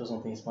smånyheter og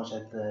sånne ting som har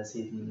skjedd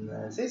siden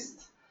sist.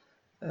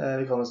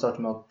 Vi kan jo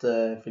starte med at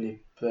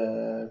Philippe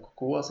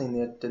Coco har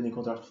signert en ny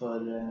kontrakt for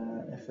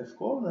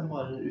FFK. Den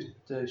varer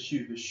ut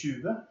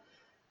 2020. Vi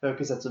har jo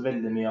ikke sett så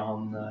veldig mye av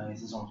han i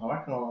sesongen som har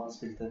vært, men han har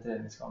spilt en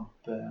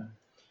treningskamp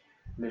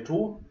eller to.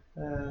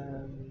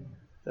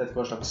 Jeg vet ikke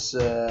hva slags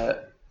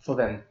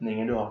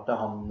forventninger du har til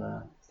han,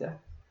 Stian?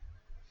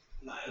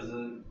 Nei,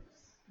 altså,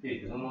 det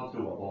virker som han har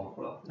troet på han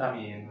for da.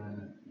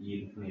 Gir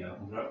en fornyet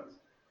kontrakt.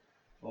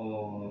 Og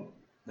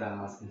det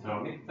er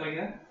sentral midt, er det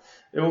ikke det?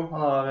 Jo,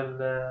 han har vel,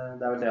 det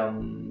er vel det han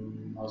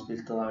har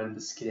spilt. Han er vel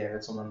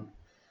beskrevet som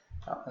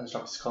en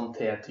slags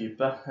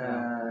Kanté-type.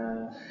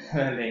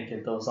 Veldig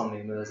enkelt å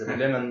sammenligne med det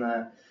selvfølgelig,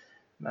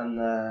 men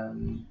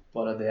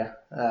bare det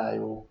er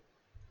jo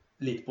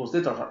litt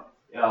positivt i hvert fall.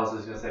 Ja, altså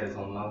hvis vi skal se litt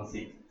sånn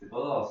langsiktig på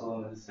det, altså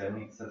hvis vi ser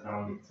midt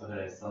sentral midt for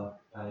Teresa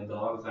her i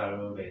dag, så er det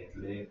jo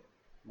Veitli,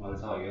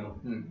 Marius Hagen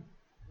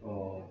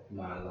og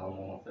Merdan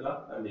og Mattila.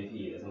 Det er de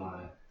fire som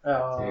er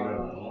tre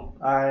grønne nå.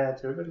 Nei, jeg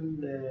tror vel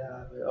det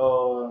er og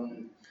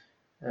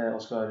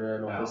Oscar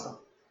Lopez da.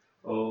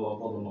 Og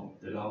både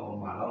Mattila og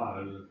Merdan er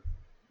vel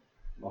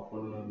i hvert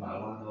fall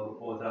Merdan er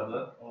over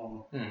 30, og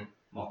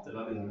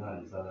Mattila begynner å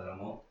nærme seg der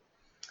nå.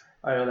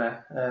 Ja, jo det.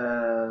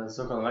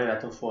 Så kan det være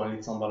greit å få en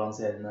litt sånn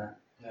balanserende,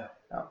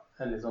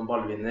 en litt sånn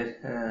ballvinner,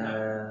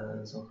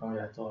 som kan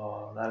være greit å ha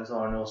der. Så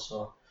har han jo også,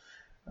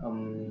 han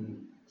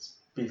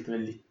spilte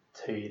vel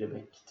litt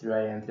høyrebekk, tror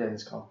jeg, i en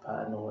treningskamp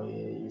her nå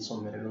i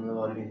sommer, eller om det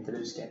var i vinter,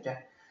 det husker jeg ikke.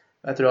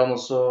 Jeg tror han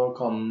også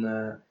kan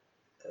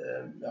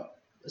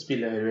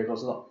spille høyrebekk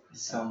også da,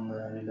 hvis han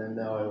vil det.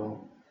 Det har jo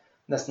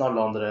nesten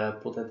alle andre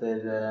poteter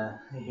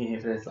i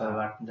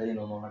Fredrikstad-verden det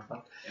innom nå i hvert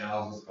fall. Ja,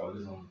 altså skal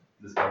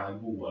det skal være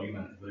gode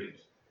argumenter for å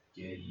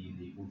ikke gi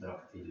ny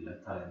kontrakt til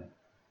et talent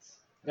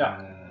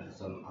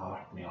som har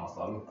vært med i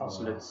avstanden.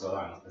 Absolutt. Så det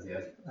er noe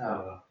spesielt.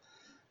 Ja.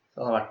 Så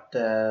han har vært,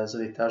 så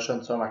vidt jeg har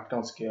skjønt, så har han vært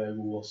ganske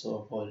god også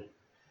for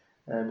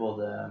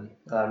både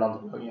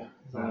landelaget.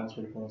 Så han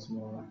spiller på noe som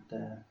har vært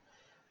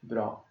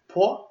bra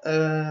på.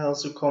 Og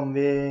så kan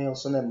vi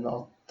også nevne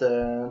at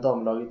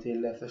damelaget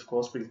til FFK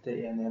spilte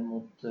 1-1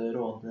 mot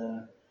Råde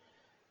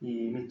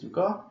i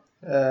midtuka.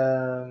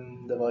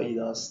 Det var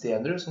Ida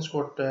Stenrud som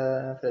skårte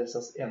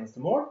Fredrikstads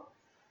eneste mål.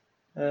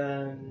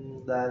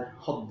 Der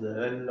hadde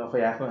vel, for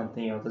jeg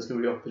forventninger at det skulle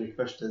bli opprykk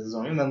første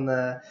sesongen, men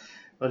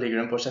nå ligger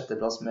den på 6.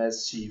 plass med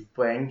 7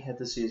 poeng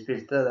etter 7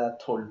 spilte. Det er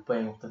 12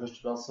 poeng opp til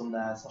første plass, som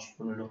det er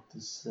Sarpsborg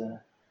 08s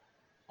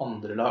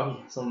andre lag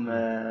som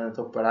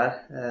topper der.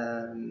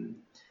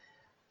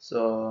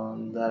 Så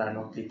der er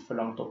nok litt for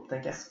langt opp,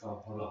 tenker jeg. Skal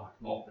holde hardt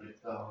med opprykk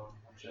da,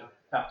 kanskje?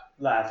 Ja,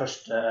 det er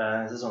første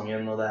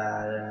sesongen, og det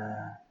er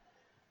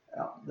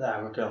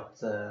jo akkurat,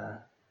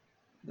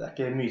 det er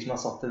ikke mye som er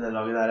satt i det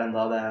laget der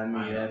enda. Det er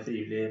mye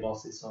frivillig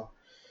basis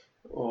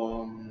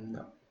og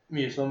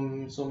mye som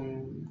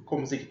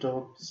kommer sikkert til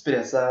å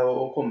spre seg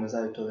og komme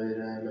seg utover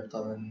i løpet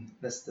av den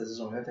neste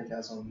sesongen, tenker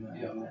jeg, som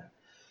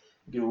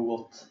gro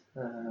godt.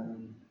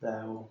 Det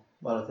er jo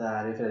bare at det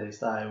her i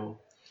Fredrikstad er jo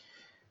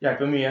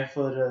hjelper mye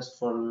for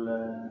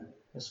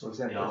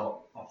Østfolds jenter. Ja,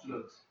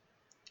 absolutt.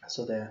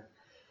 Så det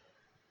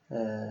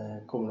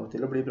kommer nok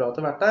til å bli bra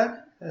til hvert der.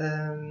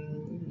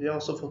 Vi har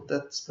også fått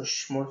et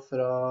spørsmål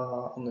fra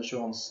Anders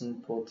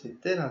Johansen på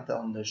Twitter. Han heter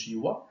Anders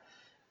Joa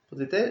på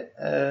Twitter.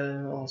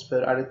 Og han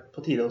spør, er det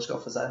på tide å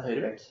skaffe seg en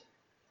høyrevekk?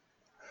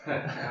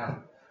 Ja.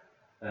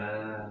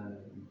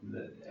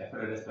 Jeg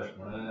føler det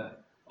spørsmålet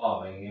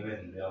avhenger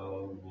veldig av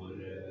hvor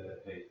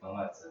høyt man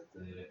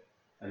verdsetter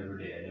eller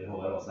vurderer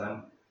Håvard Åsheim.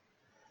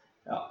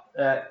 Ja.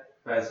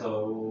 For jeg så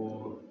jo,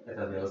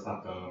 etter at vi hadde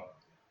snakket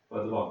på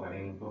en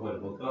tilbakemelding på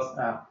forrige podcast,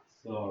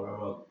 så var det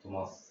jo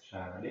Thomas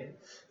Skjærli.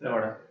 Det var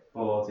det.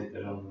 På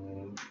Twitter som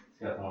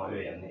sier at han var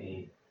uenig i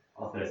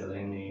at Fredrikstad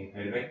trenger en ny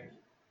høyrevekk.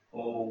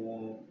 Og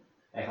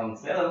jeg kan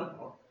se den,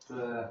 at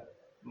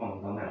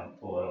mange kan mene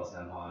at Håvard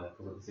Åsheim har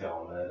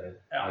potensial eller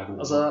er god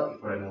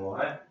for det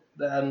nivået her.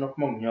 Det er nok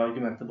mange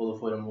argumenter både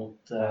for og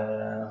mot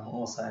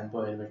Åsheim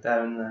på høyrevekk. Det er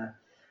jo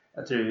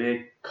jeg tror vi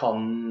kan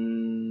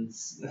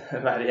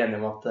være enige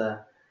om at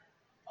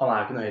han er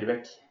jo ikke noe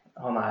høyrevekk.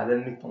 Han er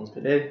en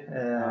midtbanespiller.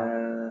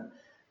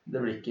 Det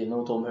blir ikke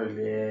noe Tom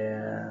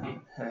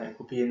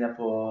Høgli-kopi ned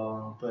på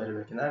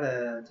høyrevekken der.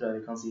 Det tror jeg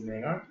vi kan si med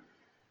en gang.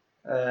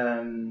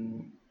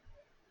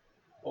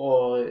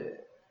 Og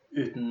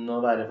uten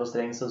å være for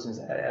streng, så synes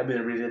jeg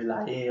begynner å bli litt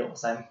lei i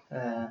Åsheim.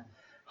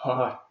 Han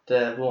har vært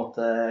på en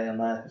måte en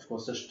av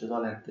FFKs største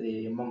talenter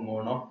i mange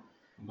år nå.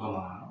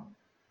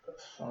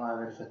 Han er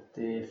vel født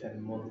i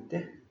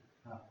 95.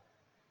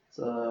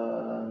 Så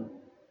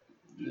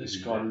da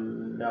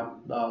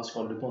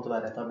skal du på en måte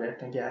være etablert,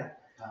 tenker jeg.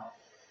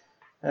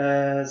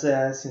 Så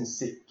jeg synes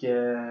ikke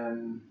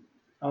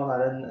han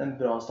er en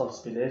bra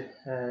startspiller.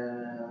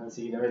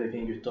 Sikkert en veldig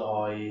fin gutt å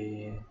ha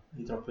i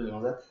troppen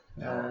uansett.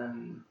 Ja.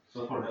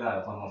 Så fordelen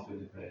at han kan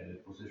spille flere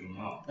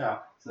posisjoner. Ja.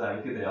 Så det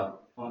jo ikke det at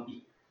man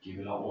ikke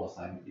vil ha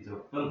Åsheim i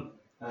troppen.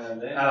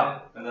 Men det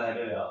heller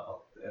det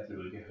at jeg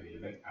tror ikke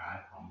høyrebekk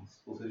hans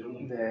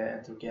posisjon. Det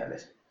tror ikke jeg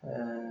heller.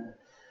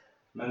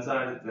 Men så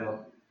det det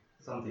at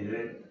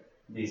samtidig,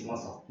 de som har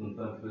satt den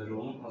på den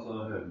posisjonen, altså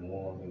Høgmo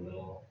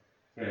og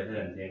hele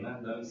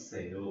trenerteamet, de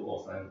ser jo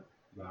Åsheim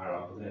hver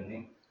dag på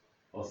trening,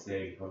 og ser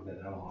hvilke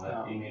kvaliteter han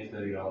har i mye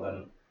større grad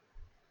enn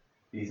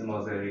de som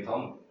bare ser i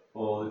kamp.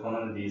 Og det kan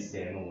hende de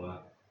ser noe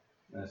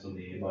som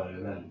de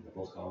bare venter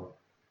på skal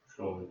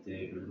slå ut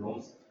i full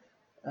blomst.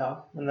 Ja,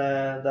 men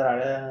der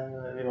det,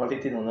 vi var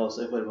litt innom det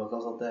også i forrige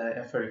podcast, at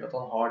jeg føler ikke at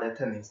han har det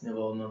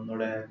tenningsnivået når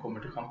det kommer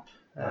til kamp.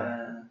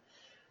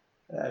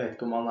 Jeg vet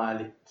ikke om han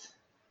litt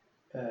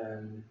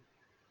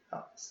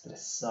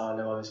stresset,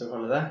 eller hva vi skal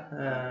kalle det.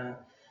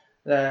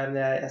 Men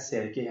jeg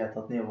ser ikke helt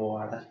at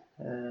nivået der.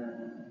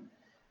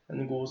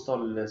 En god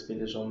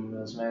stallspiller som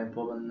jeg inne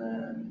på, men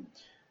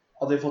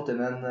hadde vi fått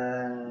inn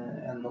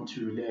en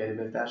naturlig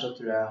høyrebekk der, så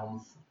tror jeg han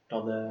fort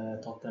hadde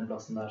tatt den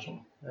plassen der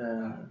sånn.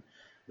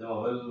 Det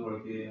var det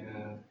ikke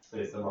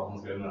Fredrikstad hva han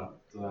skrev med at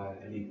det var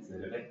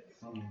eliteseriebekk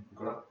som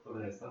glatt på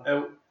Fredrikstad? Jo,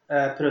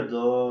 jeg prøvde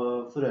å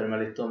forhøre meg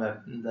litt om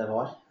hvem det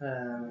var.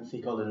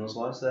 Fikk aldri noe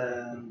svar, så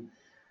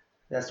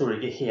jeg stoler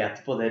ikke helt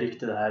på det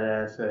ryktet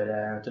der før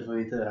jeg eventuelt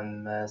får vite hvem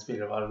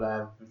spiller var.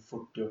 Det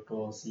fort gjort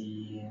å si,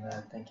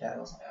 tenker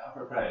jeg også. Ja, for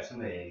det pleier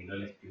som regel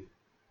å lekke ut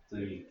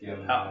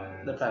hvilken... Ja,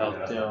 det pleier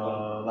alltid å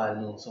være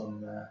noen som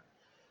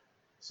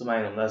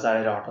innom det. Så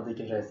det rart at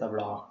ikke Fredrikstad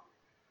Blad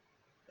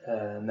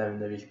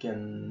nevner hvilken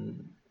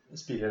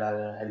spiller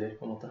der heller,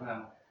 på en måte. Ja.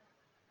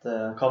 Det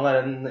kan være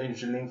en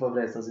unnskyldning for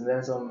Fredrikstad sin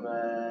del, som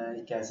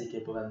ikke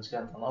sikker på hvem de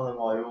skal hente han av. De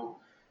har jo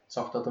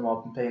sagt at de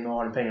har penger, nå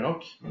har de penger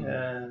nok.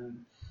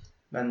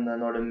 Men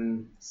når de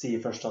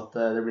sier først at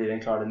det blir en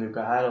klar denne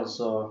uka her, og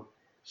så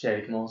skjer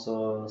det ikke noe, så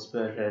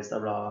spør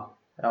Fredrikstad Blad,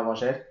 ja, hva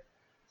skjer?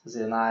 Så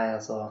sier de, nei,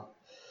 altså,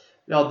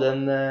 vi hadde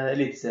en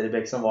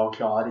eliteseriebekk som var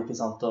klar, ikke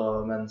sant,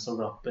 men så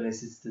glapp den i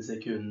siste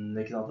sekunden,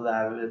 ikke sant, og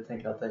jeg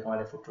tenker at det kan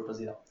være litt fort å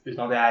si da.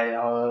 Uten at jeg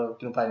har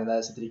ikke noe peiling der,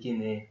 jeg sitter ikke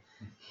inne i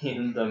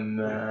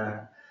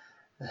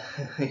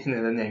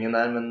den gjengen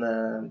der, men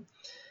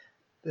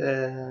det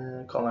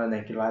kan være en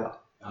enkel vei da.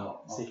 Ja,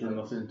 hvis ikke de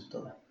har funnet ut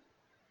av det,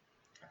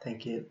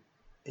 tenker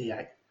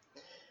jeg.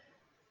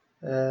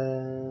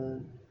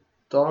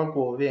 Da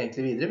går vi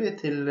egentlig videre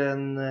til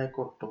en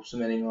kort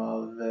oppsummering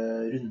av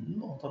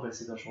runden og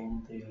tabellsituasjonen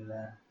til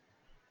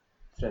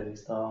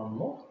Fredrikstad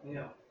nå.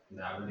 Ja,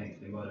 det vel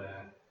egentlig bare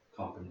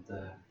kampen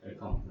til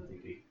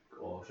Kvikk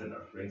og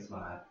Stjørdalsblink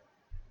som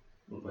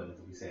noe poeng å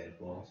fokusere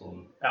på. Sånn.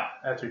 Ja,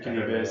 jeg tror ikke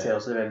vi bør se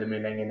oss veldig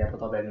mye lenger ned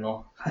på tabellen nå.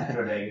 Jeg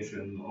føler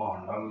Egersund og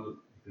Arendal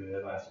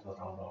bør være såpass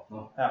langt bak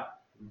nå. Ja.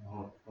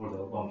 Holdt det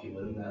på bank i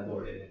våren, det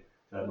dårlig.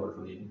 Det dårlig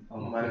for tiden. Nå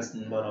må jeg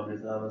nesten bare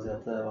avbryte deg og si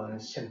at det var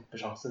en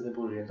kjempesjanse til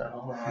Bodø-Glimt der nå.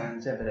 Det var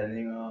en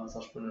kjemperedning av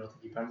Sarpsborg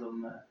 08-keeperen som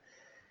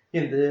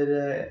hindrer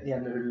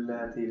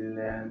 1-0 til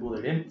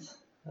Bodø-Glimt.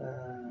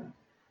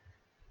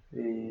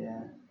 Vi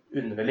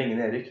unner vel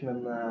ingen Erik, men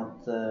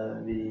at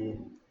vi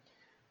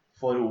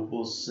får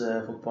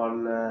Obos-fotball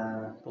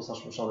på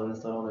Sarpsborg stadion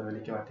neste år hadde vel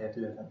ikke vært helt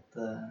ueffent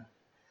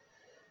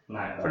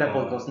for den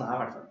podcasten her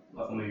i hvert fall.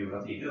 Da kommer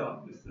jula tidlig da,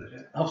 hvis det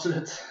skjer.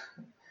 Absolutt.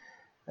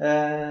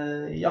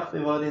 Ja, vi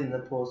var inne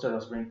på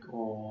Stjørdalsblink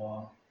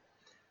og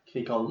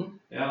Kvikkhallen.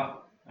 Ja,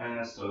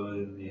 jeg så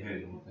de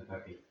høydepunktene fra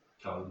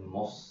Kvikkhallen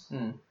Moss,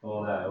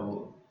 og det jo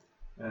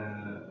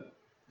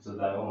så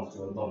det jo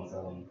vanskelig å danne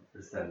seg en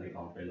fullstendig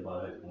kamp eller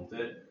bare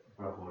høydepunkter,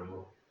 for da får du jo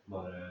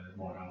bare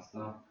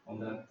målransene om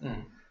det.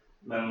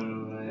 Men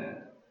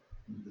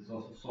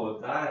sånn som så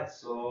ut der,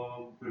 så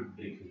burde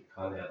Kvikk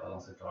ha ledet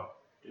ganske klart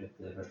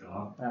etter første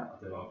gang, at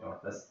det var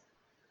klart best.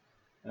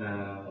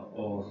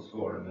 Og så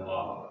skåler de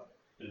da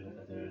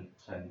etter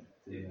rundt 50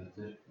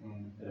 minutter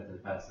rett etter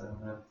pause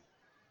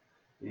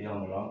i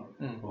andre gang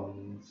på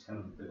en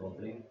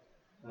kjempekontring.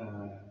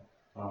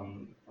 Han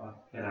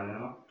hele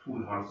igjen,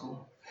 Tor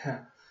Hansson.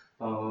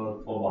 Han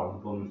får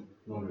ballen på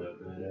noen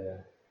løper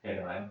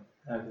hele veien.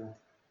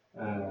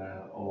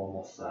 Og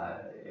Moss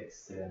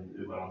ekstremt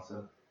ubalanse.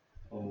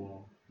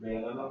 Og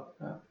det da.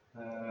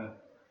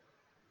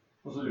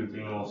 Og så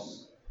utligner Moss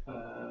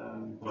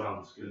på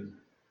langskudd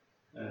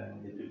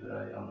litt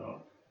utover i andre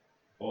gang.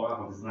 Og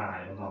faktisk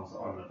nære å ta med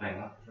seg alle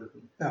pengene på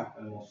slutten.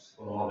 Moss,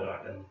 og da hadde det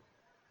vært en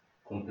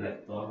komplett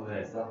dag for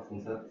Fredrikstad,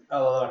 sånn sett. Ja,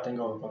 det hadde vært en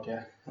gavepakke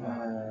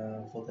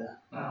å få til.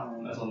 Ja,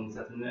 men sånn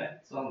sett under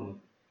ett, så hadde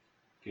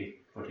Kvikk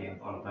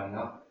fortjent alle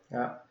pengene.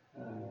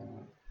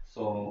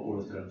 Så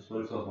Ole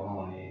Strømsborg så at han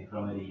var i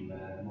klammeri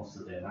med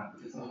Mosse-treneren.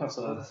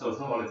 Så det så ut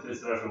som det var litt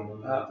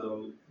frustrasjon ute og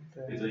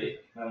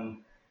gikk, men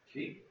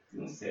Kvikk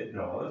ser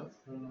bra ut.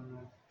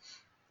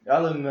 Ja,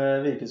 de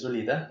virker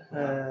solide.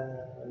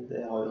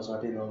 Det har vi også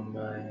vært innom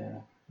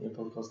i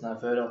podcasten her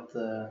før, at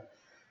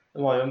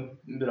de har jo en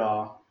bra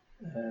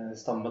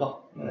stamme da.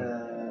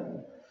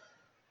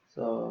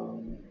 Så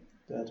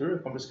Jeg tror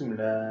det kan bli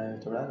skumle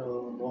utover der,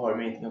 og nå har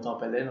de ingenting å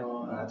tape heller. Og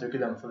jeg tror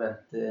ikke de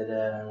forventer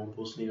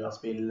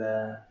Obos-ligaspill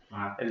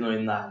eller noe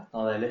i nærheten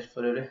av det heller,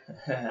 for øvrig.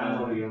 Nå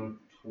har vi jo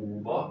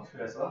 2 bak,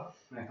 Fresa,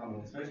 med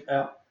kanonspill.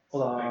 Ja, og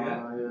da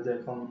det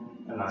kan...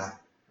 Nei.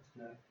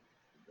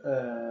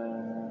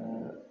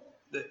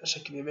 Det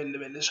sjekker vi veldig,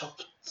 veldig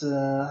kjapt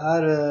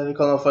her. Vi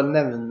kan i hvert fall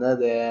nevne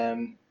det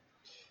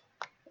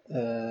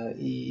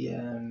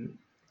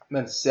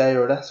mens jeg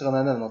gjør det, så kan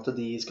jeg nevne at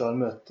de skal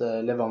møte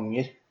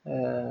Levanger.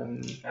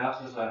 Ja,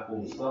 så er det på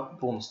onsdag.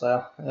 På onsdag, ja.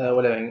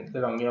 Og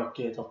Levanger har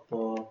ikke tatt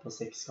på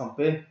 6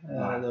 kamper.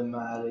 De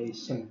er i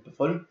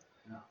kjempeform.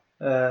 Ja.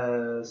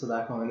 Så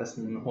der kan vi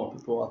nesten håpe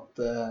på at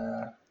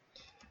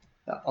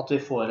vi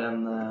får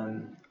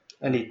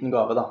en liten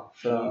gave da.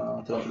 Fra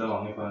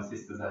Levanger får en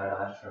siste serie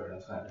der før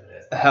den skal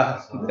reise. Ja,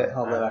 det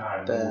hadde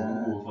vært...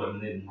 gode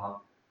formen innen her.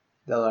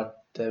 Det hadde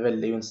vært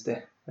veldig gunstig.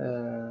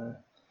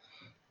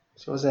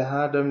 Skal vi se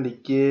her, de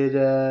ligger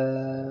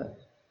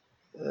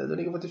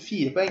faktisk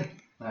 4 poeng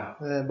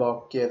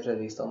bak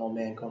Fredrikstad nå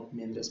med en kamp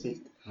mindre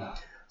spilt. Ja.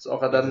 Så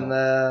akkurat den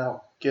har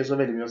ikke så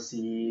veldig mye å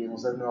si noe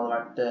sted, men det hadde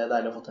vært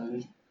deilig å få en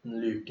liten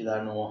luke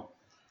der nå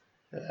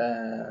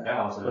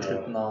på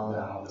slutten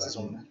av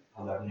sesongen. Det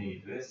hadde vært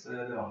nydelig hvis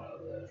Levanger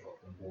hadde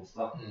slått en på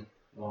onsdag.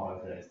 Nå har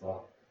jo Fredrikstad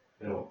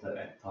råd til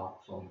 1 tap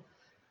som...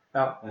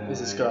 Ja,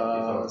 hvis vi skal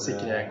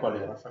sikre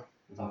kvalitet i hvert fall.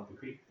 Med tanke på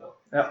Kvikk da.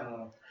 Ja,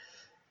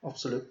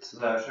 absolutt. Så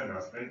det er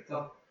Stjørdalsblink da,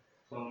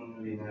 som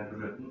vinner helt på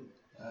slutten.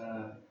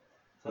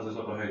 Så jeg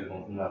så på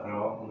høydepunkten derfra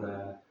også, og det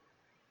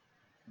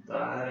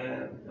var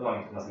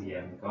egentlig ganske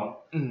jevn kamp.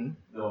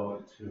 Det var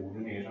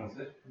utrolig mye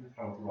sjanser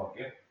frem og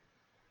tilbake.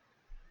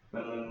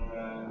 Men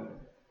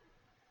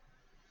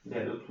det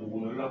er jo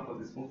 2-0 da,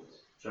 faktisk mot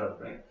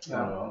Stjørdalsblink.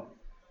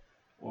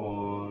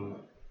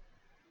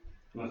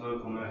 Men så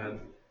kommer jo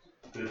helt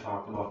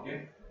brutalt tilbake,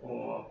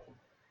 og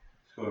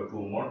skårer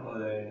 2 mål, og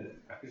det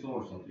er ikke så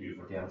voldsomt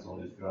ufortjent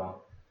sånn ut fra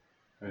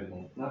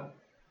høydepunktene.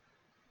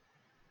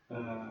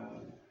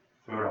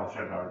 Før da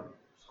Stjørdal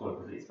skårer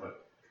på frispark,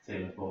 3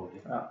 minutter på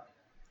overtid. Ja.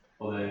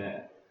 Og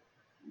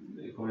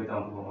det kommer litt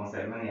an på hva man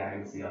ser, men jeg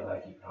vil si at det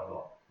er keeper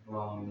da.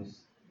 Man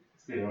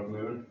stiller opp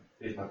muren,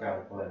 frispark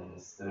er på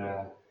venstre,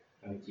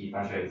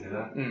 keeperens høyre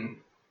side.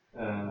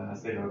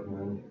 Stiller opp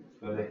muren,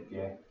 skal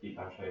dekke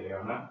keeperens høyre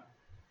hjørne.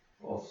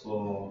 Og så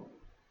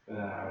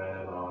er det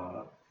da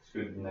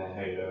skudd med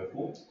høyre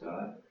fot,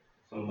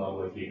 som da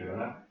går i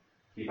keeperhjørnet.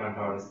 Keeperen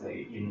tar det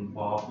steget inn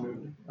bak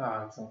muren,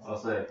 og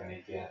så rekker han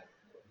ikke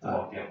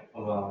tilbake igjen.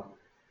 Og da,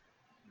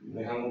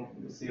 det kan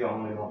si hva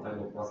man gjør at det er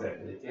godt plassert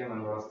eller ikke, men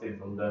når du har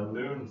stilt om den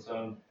muren, så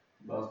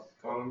da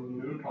skal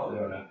muren ta det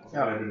hjørnet, og så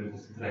vil du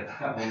konsentrere deg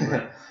om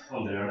det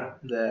andre hjørnet.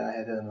 Det er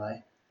helt enig med deg.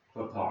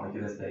 For tar han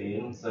ikke det steget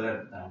inn, så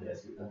redder han det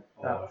skuddet,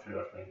 og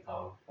Stjørdalsblink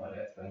tar bare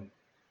 1 poeng.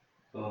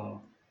 Så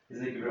hvis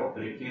det ikke blir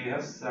opprykk i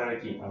høst, så er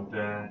det keeperen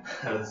til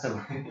Hødd som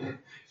er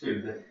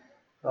skyldig.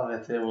 Da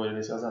vet vi hvor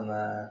vi skal sende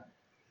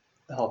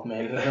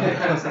hatmail.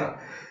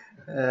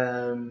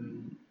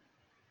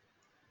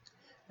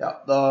 Ja,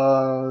 da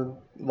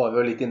var vi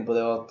jo litt inne på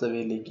det at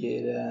vi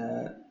ligger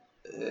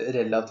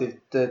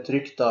relativt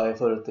trygt da, i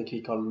forhold til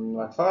Kvikkhallen i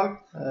hvert fall.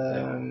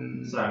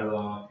 Så er det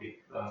da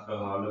Kvikk, da skal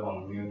ha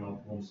Levanger nå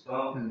på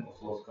onsdag, og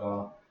så skal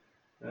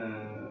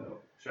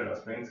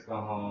Stjørdalsblink skal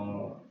ha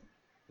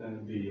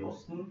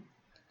Byåsen.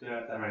 Det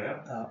er helga.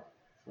 Ja.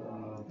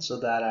 Så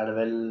der er det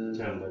vel...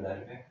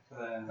 Trønderderby.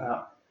 Ja,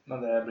 men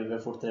det blir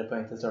vel fort 3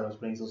 poeng til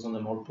Stjørdalsblink, sånn som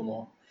de holder på nå.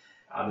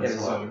 Ja,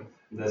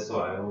 det så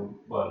jeg jo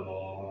bare nå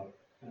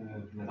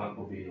med tanke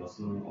på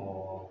Byåsen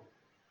og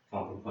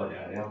fant på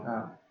forrige helga.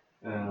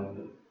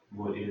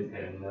 Hvor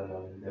irriterende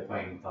det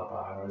poengtappet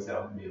er når vi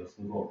ser at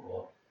Byåsen går på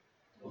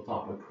og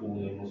taper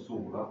 2-0 mot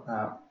Sola.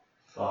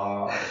 Da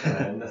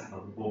kjenner jeg nesten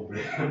at det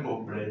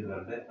bobler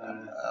innvendig.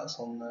 Ja,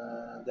 sånn,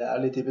 det er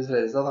litt typisk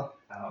Fredrikstad da,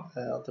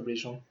 at det blir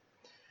sånn.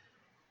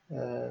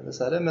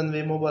 Dessverre, men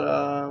vi må bare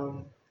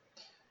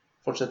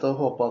fortsette å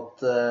håpe at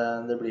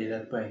det blir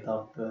et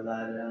poengtapp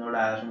der. Når det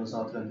er, som du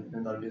sa,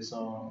 Trønderby,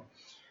 så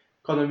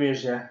kan det mye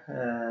skje.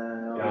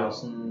 Og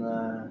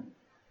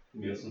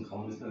Byåsen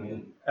kan bli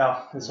spennende. Ja,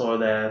 vi så jo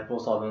det på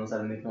stadion,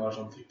 selv om de ikke var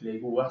sånn fryktelig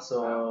gode, så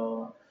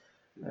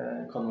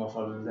kan det i hvert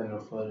fall demre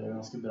opp for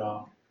ganske bra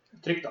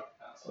trykk da.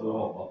 Så vi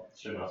håper at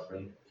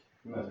Stjørdalsblink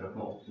møter opp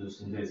med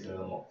 8000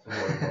 tilskuere nå.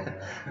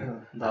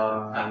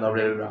 Da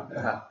blir det bra.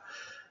 Ja.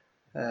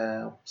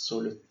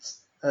 Absolutt.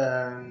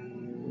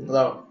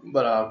 Da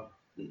bare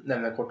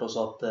nevner jeg kort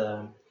også at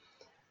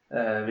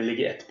vi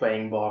ligger 1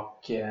 poeng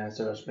bak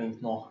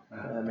Stjørdalsblink nå,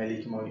 med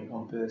like mange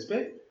kamper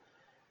spill.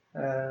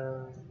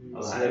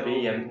 Så det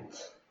blir jevnt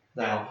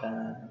der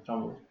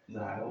fremover.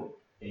 Det er jo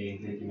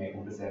egentlig ikke mer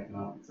komplisert enn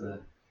at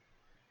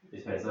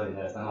hvis Fredrikstad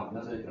vinner resten av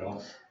kampene, så rykker det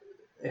opp.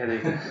 Helt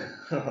riktig.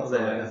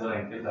 Så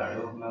enkelt er det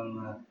jo, men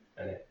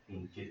eller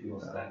enkelt i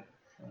oss der.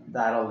 Det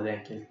er aldri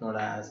enkelt når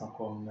det er snakk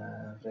om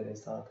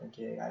Fredrikstad,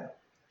 tenker jeg.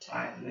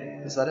 Nei,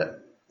 dessverre.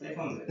 Det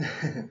kan du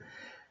si.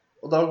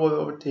 Og da går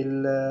vi over til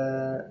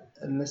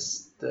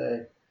neste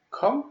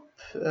kamp.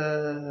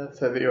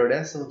 Før vi gjør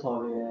det, så tar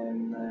vi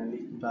en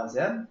liten pause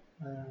igjen.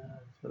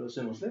 for å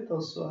summe oss litt,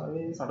 og så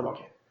vi snart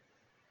tilbake.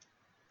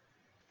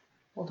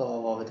 Og da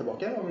var vi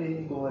tilbake, og vi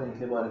går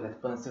egentlig bare rett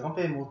på neste kamp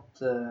mot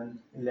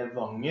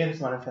Levanger,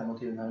 som den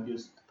 25.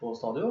 august på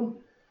stadion.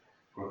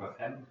 Klokka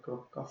 5.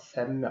 Klokka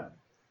 5, ja.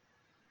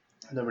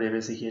 Det blir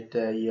vel sikkert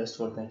i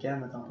Østfold, tenker jeg,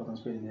 med tanke på at de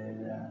spiller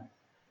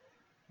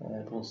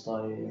på onsdag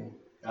i...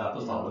 Ja,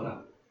 på stadion, ja.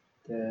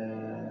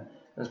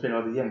 Den spiller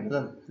faktisk hjemme,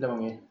 den,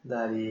 Levanger.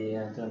 Det i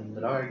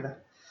Trøndelag, ikke det?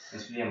 Den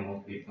spiller hjemme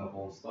mot Vikna på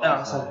onsdag, ja,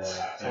 så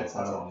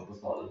sant. Levanger på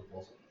stadion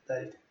på sånn. Det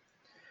riktig.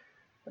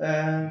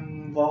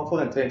 Hva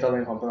forventer vi egentlig av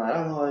den kampen her?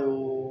 Nå har jo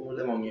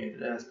Levanger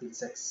spilt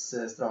 6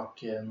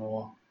 strake nå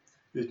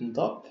uten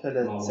tap,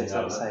 eller 6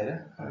 av seire.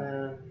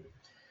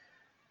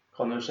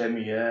 Kan jo skje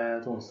mye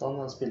til onsdag.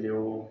 Han spiller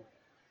jo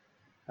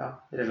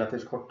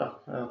relativt kort da,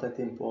 og tett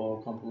inn på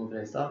kampen mot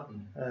Freistad.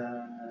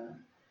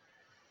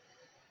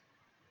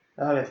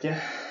 Jeg vet ikke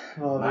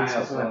hva vi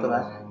skal forvente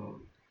der.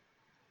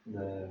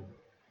 Det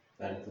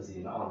lett å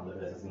si med alle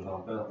Freistad sine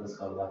kamper, at det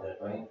skal være 3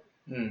 poeng.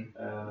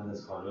 Men det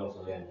skal jo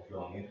også hjemme mot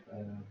Levanger.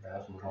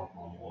 Det sånn kamp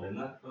man må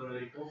vinne for å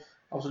rykke opp.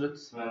 Absolutt.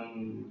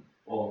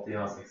 Og at de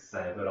har 6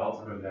 seier på rad,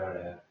 selvfølgelig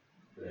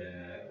det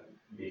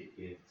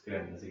virker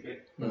skremmende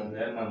sikkert.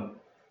 Men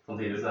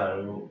samtidig så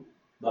det jo,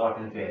 det har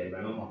vært en ferie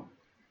mellom da.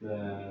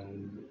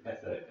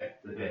 Etter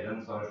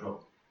ferien så har det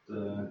slått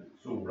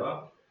Sola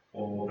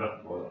og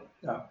Brattvoll.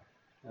 Ja.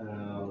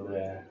 Og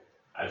det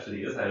jo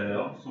solide serier det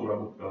også. Sola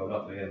borte og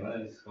Brattvoll hjemme,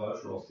 de skal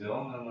slås til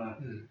også, men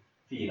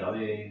 4 av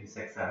de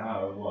 6 seriene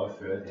var jo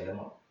før ferien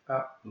da.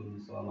 Ja.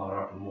 Så da har det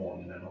vært en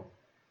måned eller noe.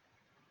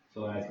 Så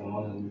jeg vet ikke om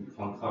man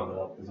kan kalle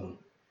det at liksom,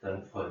 den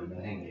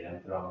formen henger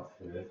igjen fra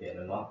før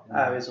ferien da.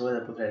 Vi så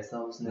det på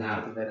Freistad, hvordan det gikk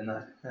etter ferien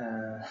der.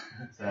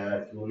 Så jeg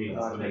vet ikke hvor mye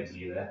man skal legge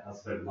i det.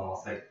 Selvfølgelig man har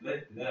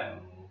selvtillit, det jo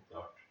noe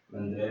klart.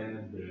 Men det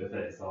bør jo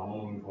Freistad om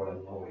man får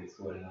den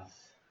overtidsskåringen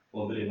på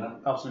Bryne.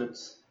 Absolutt.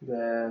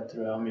 Det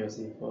tror jeg har mye å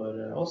si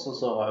for oss, og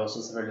så har jo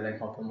også selvfølgelig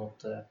den kampen mot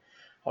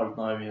Halden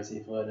har mye å si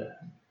for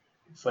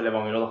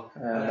Levanger også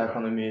da. Der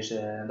kan jo mye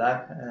skje der.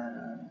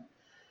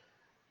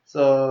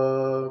 Så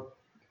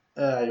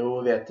jo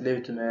Veteli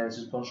ute med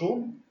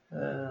suspensjon.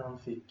 Han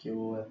fikk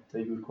jo et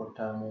gullkort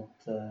her mot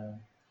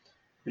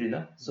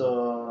Bryne, så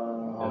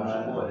han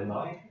så går inn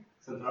da,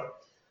 sentralt?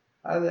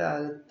 Nei, det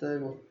et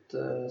godt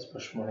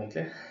spørsmål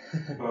egentlig.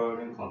 For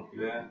den kan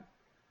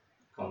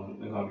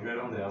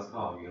ikke Andreas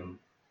Hagen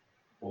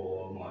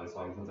og Marius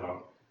Hagen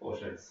sentralt, og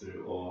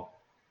Kjelsrud og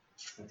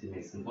Tim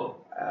Nilsen på?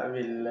 Jeg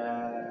vil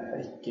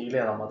ikke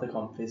glede meg til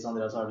kamp hvis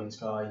Andreas Hagen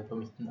skal inn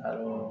på midten der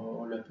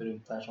og løpe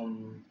rundt der sånn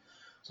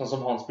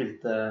som han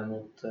spilte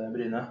mot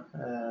Bryne.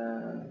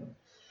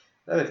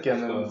 Jeg vet ikke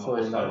hvem får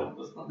inn der.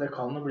 Det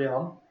kan jo bli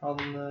han. Han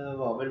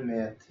var vel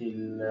med til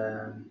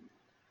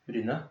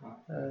Bryne.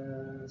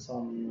 Så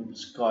han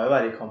skal jo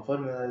være i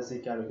kampform, men hvis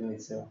ikke det ikke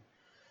vits i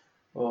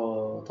å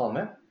ta han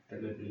med.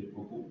 Eller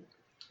Boko.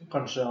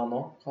 Kanskje han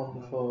også kan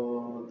få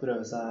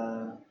prøve seg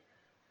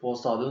på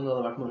stadion. Det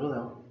hadde vært moro, det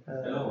også.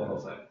 Eller holde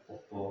seg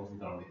opp på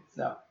sentralen litt.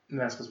 Ja,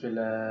 men jeg skal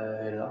spille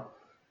høyre da.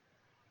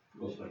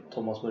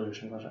 Thomas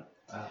Borgersen kanskje.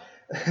 Ja.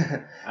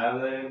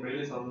 Det blir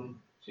litt sånn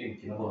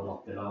skinkende både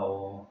Nattila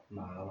og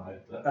Mæland her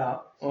ute. Ja,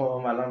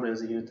 og Mæland blir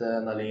jo sikkert ute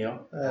enda lenger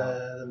også.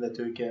 De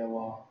vet jo ikke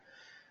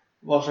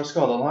hva slags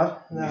skade han har.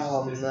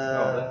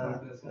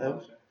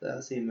 Det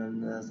Simen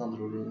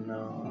Standrolen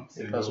og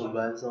Niklas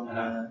Solberg som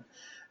har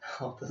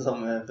hatt det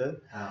samme før.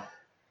 Ja.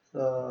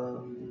 Så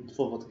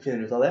får vi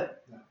finne ut av det.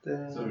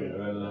 Så blir det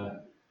vel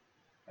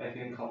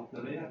ikke en kamp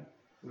det blir.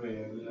 Det blir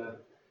vel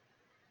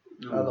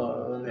Love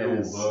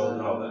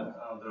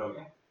og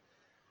Drage.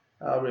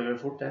 Ja, det blir vel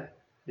fort det.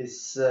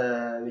 Hvis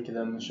ikke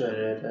de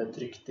kjører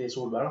trygt i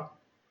Solberg da.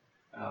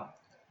 Ja.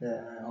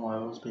 Han har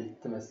jo spilt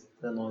det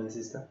mest nå i det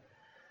siste.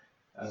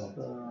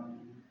 Så...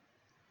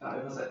 Ja,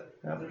 vi får se.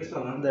 Ja, det blir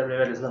spennende. Det blir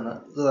veldig spennende.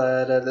 Så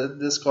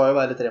det skal jo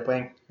være 3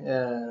 poeng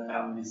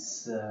hvis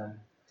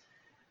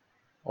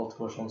alt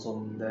går sånn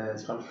som det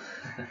skal.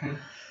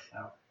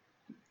 Ja.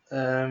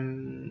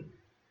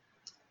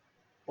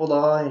 Og da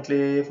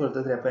egentlig i forhold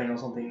til 3 poeng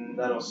og sånne ting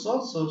der også,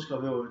 så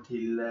skal vi over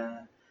til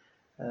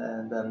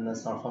den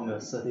snart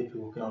famøse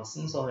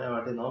tippekonkurransen som vi har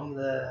vært innom.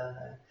 Det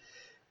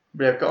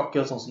ble jo ikke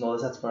akkurat sånn som du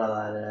hadde sett for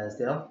deg der,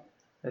 Stian.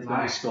 Jeg vet ikke om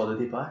du husker hva du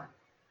tippet her.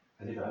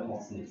 Jeg tippet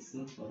Mats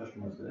Nilsen på første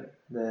målskudd.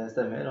 Det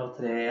stemmer, og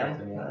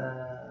 3-1.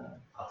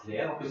 Ja, 3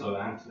 var ikke så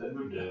gærent, det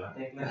burde vært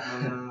egentlig,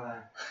 men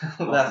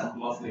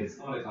Mats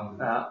Nilsen var litt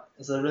annet. Ja,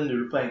 så det ble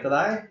 0 poeng til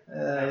deg.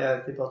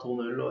 Jeg tippet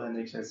 2-0 og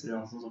Henrik Kjelsrud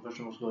Johansen som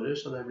første målskårer,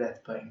 så det ble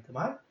 1 poeng til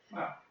meg.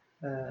 Ja.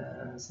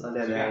 Så da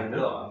leder jeg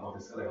da,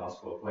 faktisk at jeg kan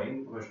skåre poeng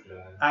på første...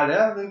 Det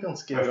en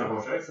ganske bra,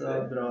 forsøk, så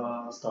bra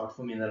start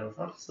for min del i hvert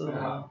fall. Så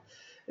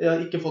jeg har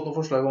ikke fått noe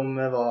forslag om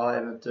hva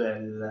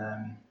eventuell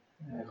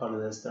kalle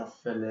det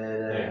straff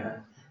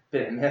eller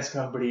premie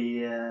skal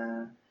bli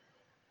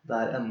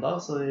der enda,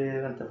 så vi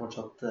venter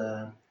fortsatt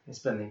i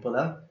spenning på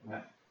den. Ja.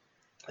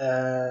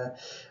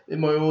 Vi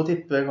må jo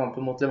tippe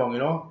kampen mot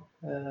Levanger også.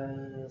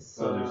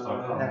 Så du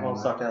starter, jeg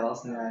kan starte da,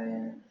 siden jeg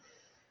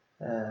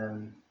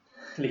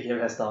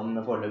ligger ved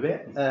stedet foreløpig.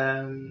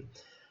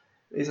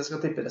 Hvis jeg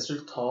skal tippe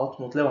resultat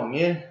mot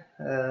Levanger,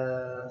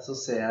 så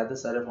ser jeg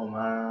dessverre på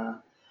meg.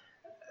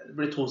 Det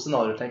blir 2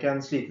 scenarier, tenker jeg.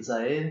 En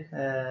sliteseier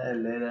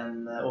eller en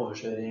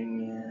overkjøring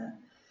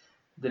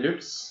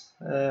deluxe.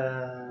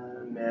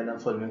 Med den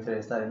formen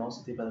Fredrikstad er i nå,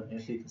 så tipper jeg det blir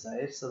en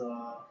sliteseier. Så da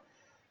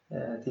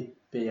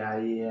tipper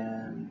jeg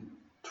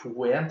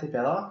 2-1, tipper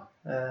jeg da.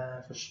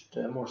 Første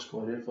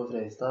målskårer for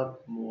Fredrikstad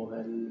må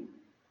vel...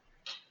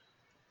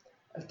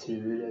 Jeg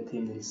tror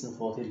Tim Nilsen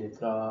får tillit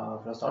fra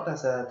start,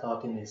 så jeg tar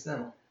Tim Nilsen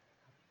igjen nå.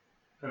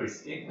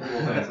 Risky, og gå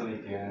for en som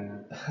ikke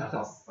er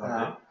fast.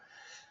 Ja.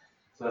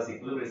 Så jeg er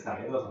sikker på at det blir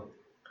seier, altså.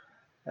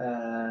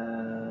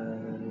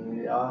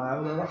 Ja, jeg er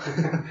jo det da.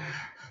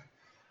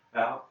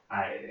 Ja,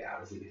 nei, jeg er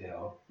det sikkert jeg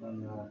også. Men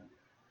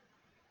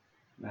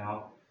ja,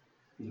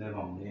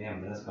 Levanger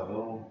hjemme, det skal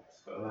jo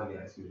være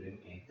grei skuring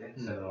egentlig,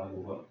 selv om det er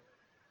god for.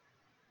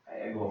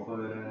 Jeg går for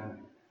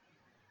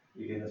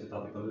hvilket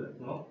resultat kan du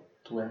nå?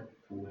 2-1.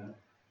 2-1.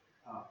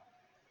 Ja.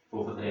 2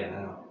 for 3-1,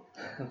 ja.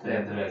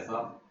 3 til Reza.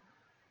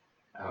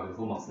 Jeg har jo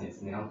fått Mads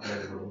Nilsen igjen, det er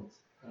veldig vondt.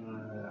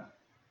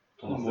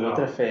 Du må jo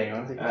treffe en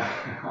gang, sikkert.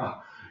 Ja,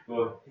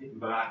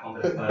 hver kan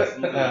resten av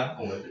resten.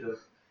 Kommer til det.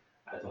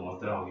 Nei, Thomas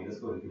Dragere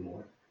skårer ikke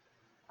mål.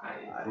 Nei,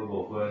 jeg får gå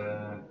for...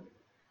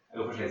 Jeg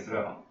går for Skjelsrud,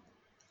 ja.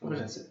 For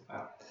Skjelsrud.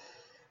 Ja.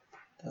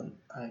 Den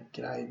er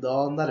grei. Da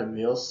nærmer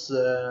vi oss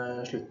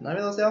slutten her,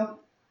 vil jeg si, Jan.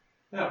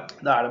 Ja.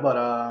 Da er det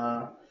bare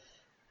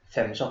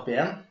 5 kjappe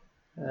igjen,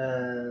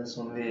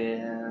 som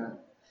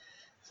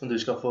du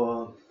skal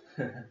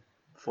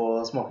få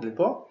smake litt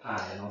på.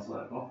 Nei, noe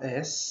svaret på.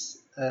 Yes.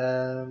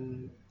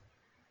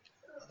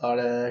 Da er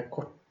det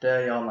korte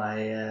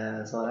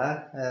ja-nei-svar her.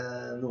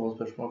 Noen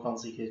spørsmål kan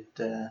sikkert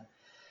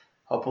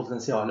ha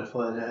potensiale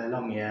for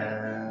lange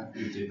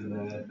utvidende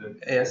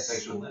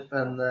refleksjoner.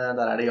 Men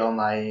der er det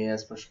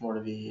ja-nei-spørsmål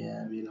vi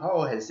vil ha,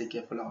 og helst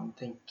ikke for lang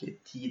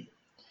tenketid.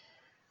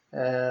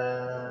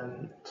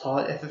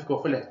 Tar FFK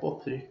for lett på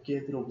opprykk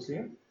til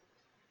Obos-ligaen?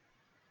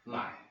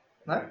 Nei.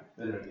 Nei?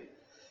 Det gjør det ikke.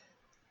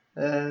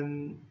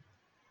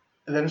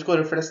 Hvem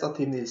skårer flest av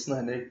Tim Nilsen og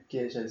Henrik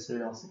Skjelsrud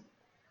Johansen?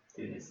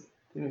 Tim Nilsen.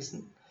 Tim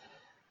Nilsen.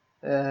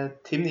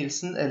 Tim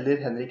Nilsen eller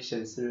Henrik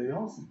Skjelsrud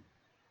Johansen?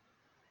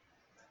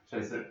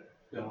 Skjelsrud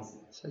Johansen.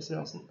 Skjelsrud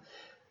Johansen.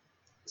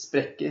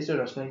 Sprekker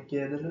Stjørdalsblink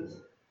til slutt?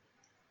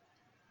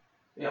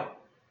 Ja.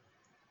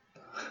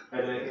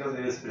 Eller jeg kan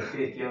si det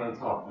sprekker ikke, men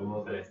taper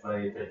mot Fredrikstad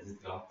i 30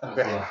 grad.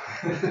 Okay.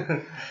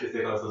 Hvis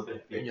det kalles å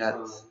sprekke.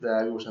 Greit, det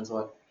er godkjent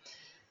svar.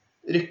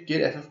 Rykker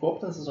FFK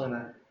opp denne sesongen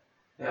her?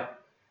 Ja,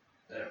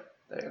 det gjør det.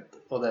 Det er greit.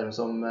 Og dere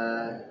som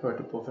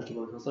hørte på første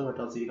podcast,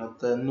 hørte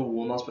sikkert at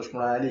noen av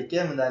spørsmålene er like,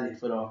 men det er litt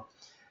for å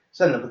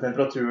kjenne på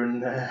temperaturen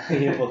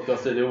i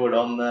podcaststudio,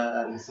 hvordan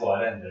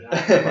svaret endrer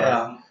seg.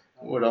 Ja,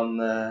 hvordan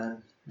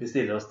vi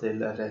stiller oss til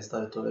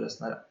Fredrikstad utover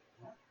høsten her.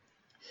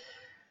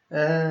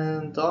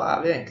 Da er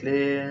vi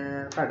egentlig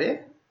ferdig.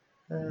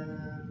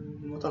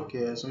 Vi må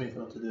takke så mye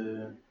for at du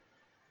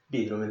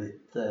bidro med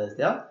ditt,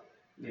 Stian.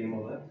 I like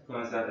måte.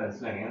 Kan jeg si at enn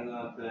så lenge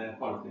at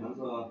på halvtimen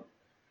så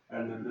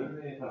er det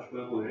 0-0 i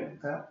Karlsborg og Borøy.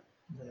 Ja,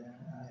 det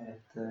er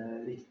helt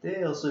riktig.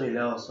 Og så vil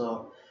jeg også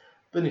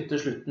benytte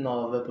slutten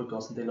av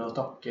podcasten til å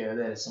takke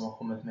dere som har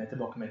kommet med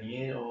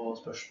tilbakemeldinger og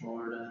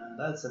spørsmål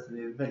der. Det setter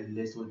vi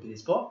veldig stor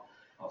pris på.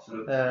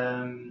 Absolutt.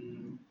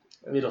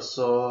 Jeg vil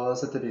også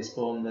sette pris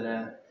på om dere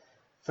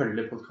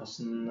følger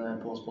podcasten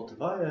på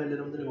Spotify,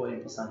 eller om dere går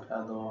inn på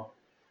SoundCloud og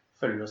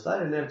følger oss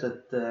der, eller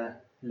eventuelt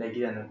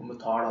legger igjen en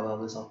kommentar, da. Det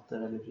hadde vi satt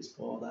veldig pris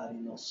på der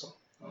inne også.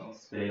 Og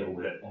spre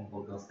ordet om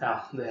podcasten. Ja,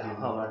 det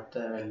har vært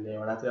veldig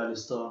ålreit. Vi har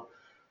lyst til å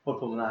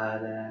holde på med det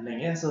her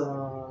lenge, så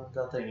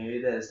da trenger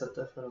vi deres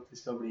støtte for at vi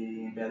skal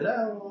bli bedre,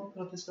 og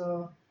for at vi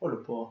skal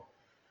holde på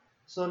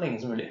så lenge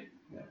som mulig.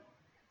 Ja.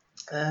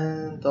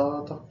 Da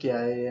takker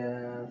jeg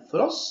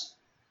for oss.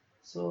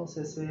 Så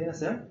ses vi i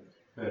SM.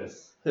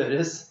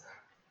 Høres.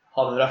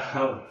 Ha det bra.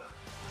 Ja.